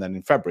 5. And then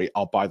in February,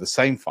 I'll buy the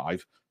same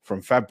 5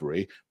 from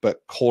February,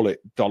 but call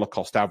it dollar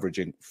cost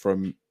averaging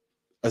from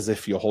as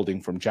if you're holding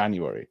from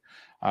January.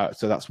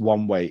 So that's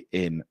one way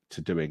in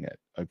to doing it.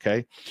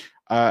 Okay.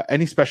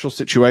 Any special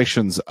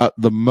situations at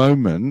the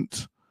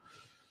moment?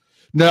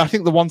 No, I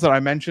think the ones that I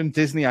mentioned,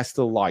 Disney, I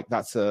still like.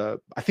 I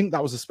think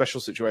that was a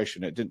special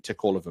situation. It didn't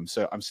tick all of them.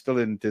 So I'm still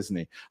in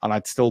Disney and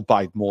I'd still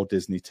buy more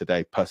Disney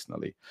today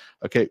personally.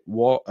 Okay.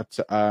 What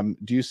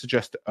do you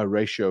suggest a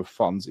ratio of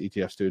funds,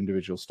 ETFs to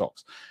individual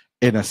stocks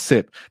in a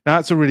SIP? Now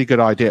that's a really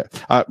good idea.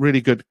 Really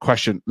good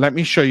question. Let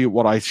me show you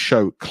what I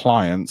show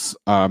clients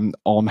on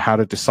how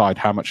to decide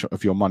how much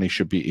of your money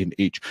should be in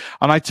each.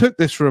 And I took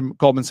this from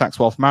Goldman Sachs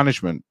Wealth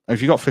Management.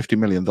 If you got 50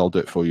 million, they'll do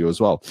it for you as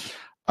well.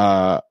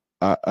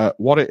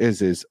 What it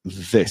is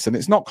this, and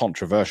it's not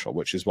controversial,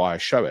 which is why I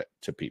show it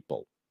to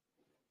people.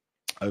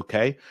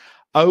 Okay.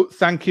 Oh,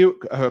 thank you.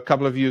 A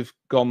couple of you have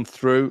gone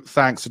through.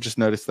 Thanks. I just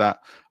noticed that.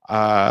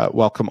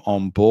 Welcome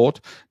on board.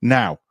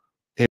 Now,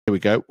 here we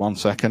go. One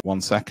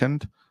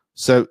second.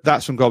 So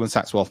that's from Goldman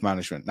Sachs Wealth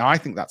Management. Now, I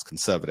think that's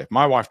conservative.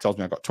 My wife tells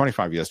me I've got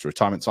 25 years to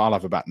retirement, so I'll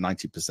have about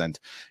 90%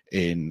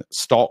 in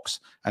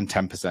stocks and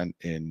 10%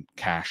 in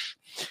cash.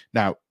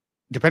 Now,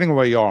 depending on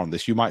where you are on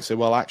this, you might say,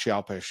 well, actually,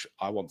 Alpesh,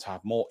 I want to have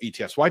more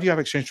ETFs. Why do you have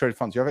exchange-traded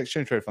funds? You have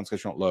exchange-traded funds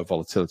because you want lower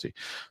volatility.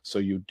 So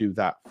you do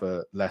that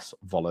for less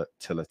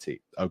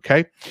volatility,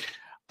 okay?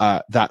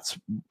 That's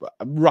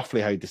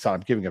roughly how you decide.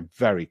 I'm giving a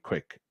very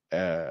quick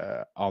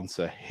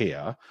answer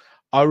here.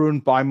 Arun,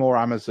 buy more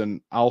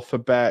Amazon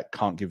Alphabet.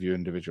 Can't give you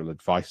individual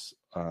advice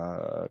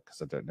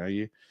because I don't know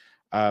you.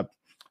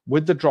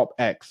 With the drop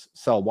X,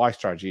 sell Y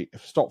strategy,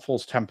 if stock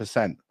falls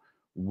 10%,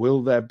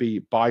 will there be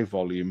buy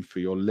volume for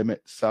your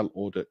limit sell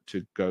order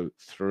to go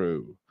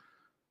through?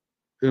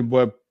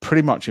 We're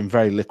pretty much in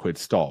very liquid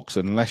stocks.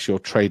 And unless you're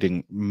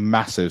trading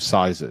massive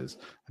sizes,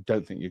 I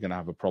don't think you're going to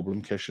have a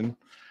problem, Kishan.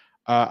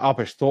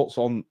 Alpesh, thoughts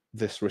on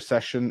this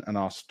recession and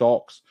our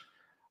stocks?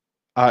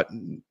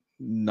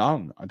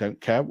 None. I don't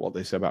care what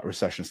they say about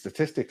recession.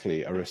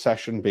 Statistically, a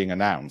recession being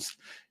announced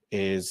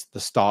is the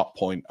start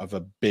point of a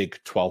big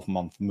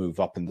 12-month move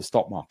up in the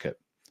stock market.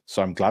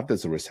 So I'm glad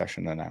there's a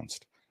recession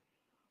announced.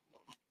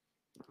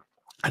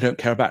 I don't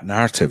care about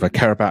narrative. I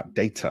care about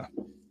data.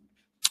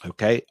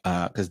 Okay,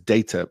 because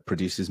data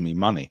produces me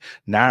money.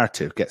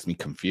 Narrative gets me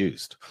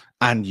confused,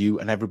 and you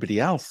and everybody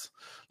else.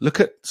 Look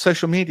at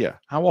social media.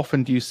 How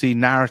often do you see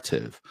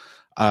narrative?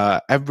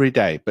 Every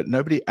day, but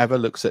nobody ever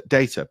looks at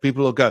data.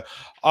 People will go,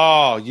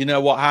 oh, you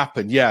know what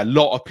happened? Yeah, a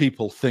lot of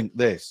people think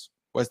this.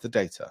 Where's the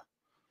data?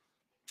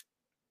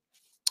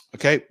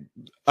 Okay,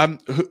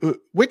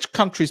 which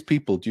countries'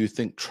 people do you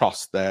think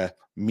trust their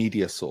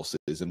media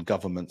sources and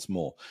governments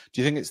more?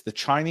 Do you think it's the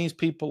Chinese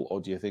people or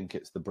do you think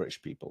it's the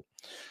British people?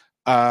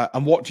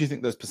 And what do you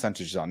think those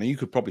percentages are? Now, you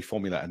could probably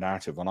formulate a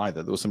narrative on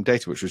either. There was some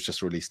data which was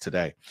just released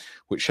today,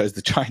 which shows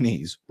the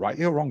Chinese,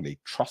 rightly or wrongly,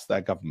 trust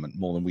their government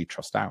more than we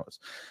trust ours.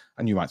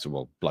 And you might say,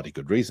 well, bloody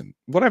good reason.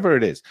 Whatever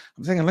it is,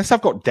 I'm saying unless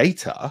I've got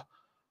data,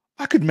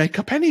 I could make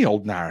up any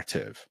old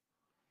narrative.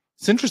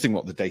 It's interesting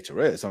what the data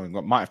is. I mean,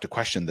 I might have to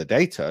question the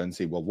data and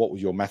see, well, what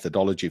was your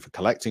methodology for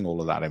collecting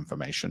all of that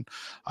information?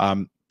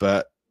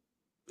 But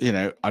you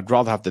know, I'd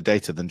rather have the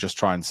data than just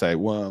try and say,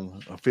 well,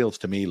 it feels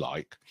to me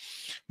like.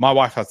 My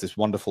wife has this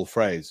wonderful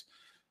phrase,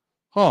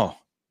 oh,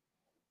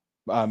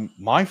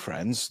 my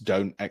friends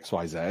don't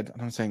XYZ.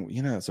 And I'm saying,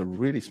 it's a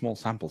really small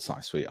sample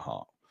size,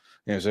 sweetheart.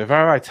 So if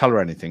I tell her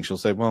anything, she'll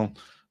say, well,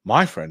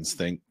 my friends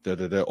think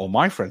or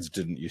my friends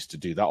didn't used to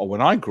do that, or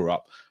when I grew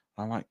up.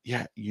 I'm like,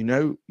 yeah,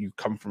 you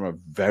come from a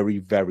very,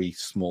 very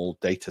small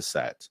data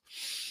set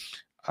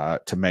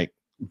to make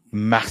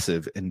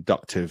massive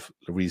inductive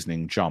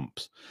reasoning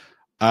jumps.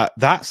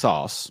 That's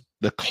us.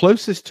 The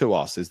closest to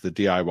us is the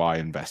DIY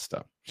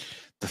investor.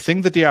 The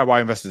thing the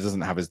DIY investor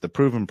doesn't have is the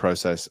proven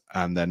process,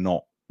 and they're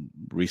not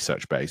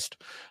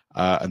research-based,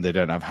 and they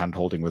don't have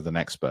hand-holding with an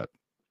expert.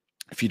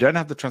 If you don't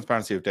have the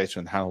transparency of data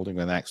and hand-holding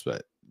with an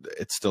expert,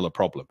 it's still a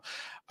problem.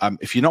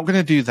 If you're not going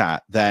to do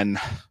that, then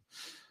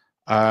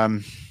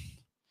the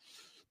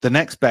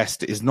next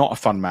best is not a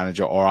fund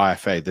manager or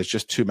IFA. There's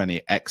just too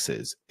many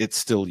X's. It's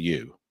still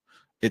you.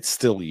 It's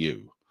still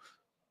you.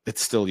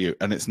 It's still you.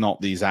 And it's not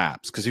these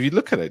apps. Because if you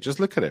look at it, just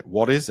look at it.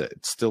 What is it?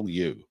 It's still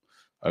you.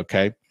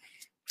 Okay.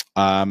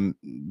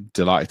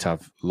 Delighted to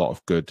have a lot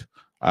of good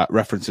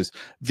references.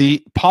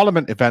 The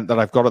Parliament event that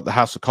I've got at the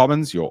House of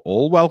Commons, you're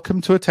all welcome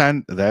to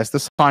attend. There's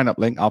the sign-up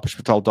link,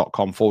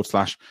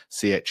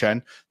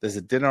 alpeshpatel.com/CHN. There's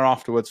a dinner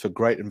afterwards for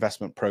great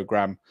investment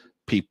program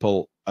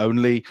people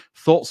only.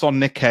 Thoughts on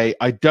Nikkei?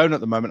 I don't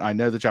at the moment. I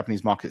know the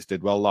Japanese markets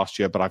did well last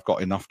year, but I've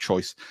got enough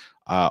choice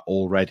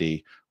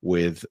already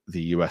with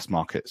the US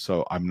market,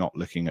 so I'm not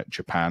looking at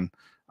Japan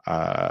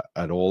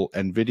at all.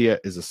 Nvidia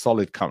is a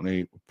solid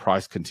company.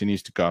 Price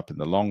continues to go up in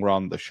the long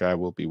run. The share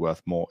will be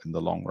worth more in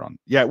the long run.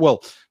 Yeah,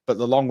 well, but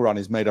the long run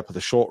is made up of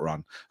the short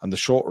run, and the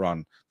short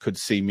run could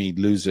see me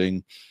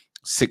losing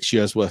 6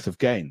 years worth of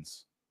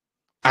gains,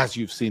 as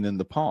you've seen in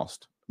the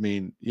past. I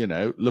mean,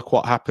 look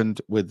what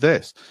happened with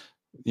this.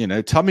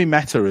 Tell me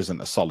Meta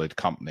isn't a solid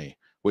company,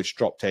 which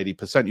dropped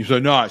 80%. You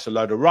say, no, it's a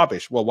load of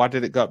rubbish. Well, why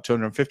did it go up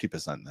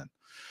 250% then?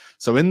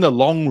 So in the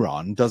long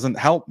run doesn't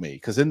help me,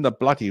 because in the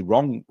bloody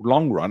long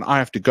run, I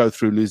have to go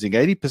through losing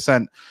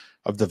 80%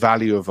 of the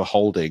value of a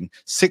holding,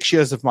 6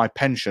 years of my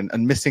pension,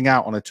 and missing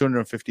out on a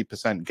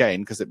 250%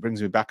 gain because it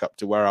brings me back up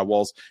to where I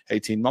was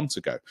 18 months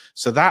ago.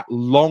 So that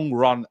long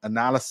run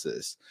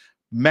analysis,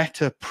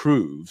 Meta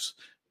proves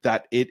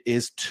that it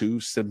is too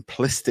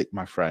simplistic,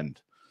 my friend.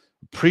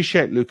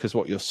 Appreciate, Lucas,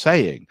 what you're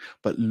saying,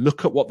 but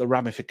look at what the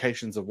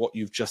ramifications of what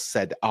you've just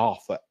said are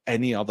for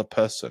any other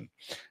person.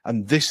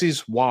 And this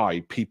is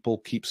why people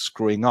keep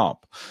screwing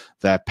up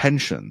their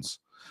pensions,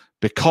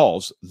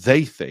 because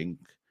they think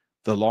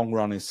the long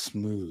run is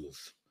smooth.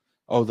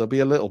 Oh, there'll be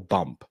a little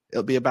bump.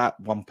 It'll be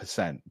about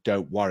 1%.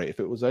 Don't worry. If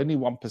it was only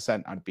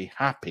 1%, I'd be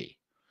happy.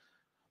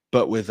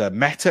 But with a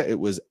Meta, it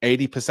was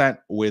 80%.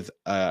 With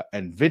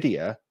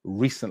Nvidia,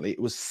 recently, it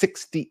was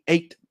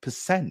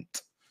 68%.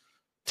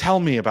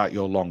 Tell me about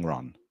your long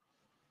run.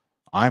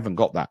 I haven't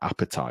got that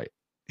appetite.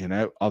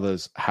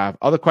 Others have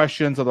other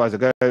questions. Otherwise, I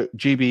go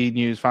GB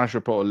News, financial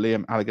reporter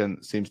Liam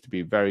Halligan seems to be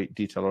a very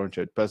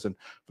detail-oriented person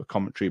for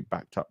commentary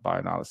backed up by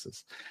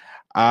analysis.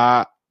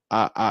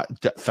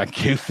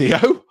 Thank you,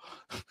 Theo.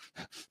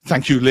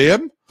 Thank you,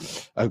 Liam.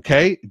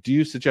 Okay. Do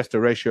you suggest a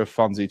ratio of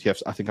funds,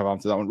 ETFs? I think I've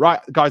answered that one. Right,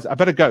 guys, I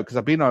better go because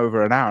I've been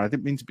over an hour. I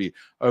didn't mean to be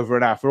over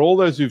an hour. For all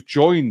those who've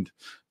joined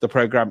the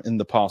program in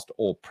the past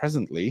or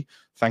presently,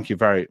 thank you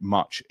very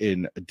much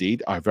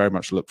indeed. I very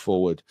much look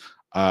forward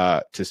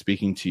to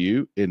speaking to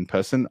you in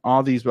person.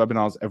 Are these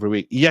webinars every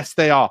week? Yes,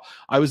 they are.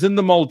 I was in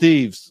the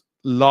Maldives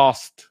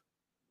last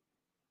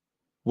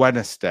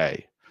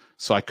Wednesday,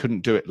 so I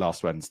couldn't do it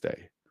last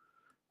Wednesday.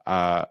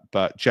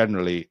 But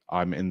generally,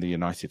 I'm in the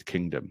United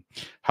Kingdom.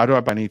 How do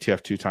I buy an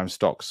ETF 2 times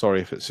stock?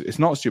 Sorry if it's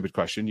not a stupid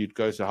question. You'd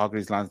go to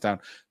Hargreaves Lansdown.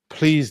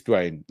 Please,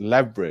 Dwayne,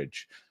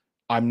 leverage.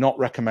 I'm not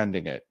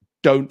recommending it.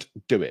 Don't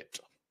do it.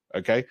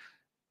 Okay?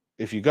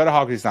 If you go to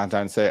Hargreaves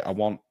Lansdown and say, I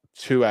want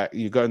 2x,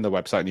 you go on the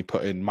website and you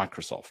put in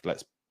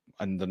Microsoft,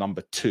 and the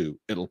number 2,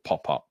 it'll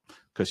pop up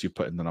because you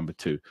put in the number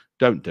 2.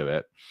 Don't do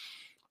it.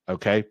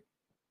 Okay?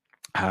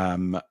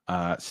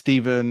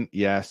 Stephen,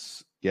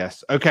 yes.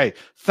 Yes. Okay.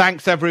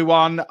 Thanks,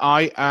 everyone.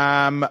 I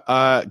am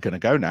going to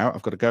go now.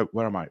 I've got to go.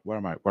 Where am I?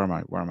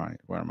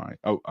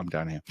 Oh, I'm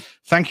down here.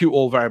 Thank you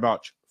all very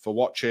much for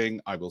watching.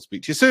 I will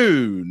speak to you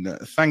soon.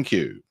 Thank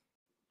you.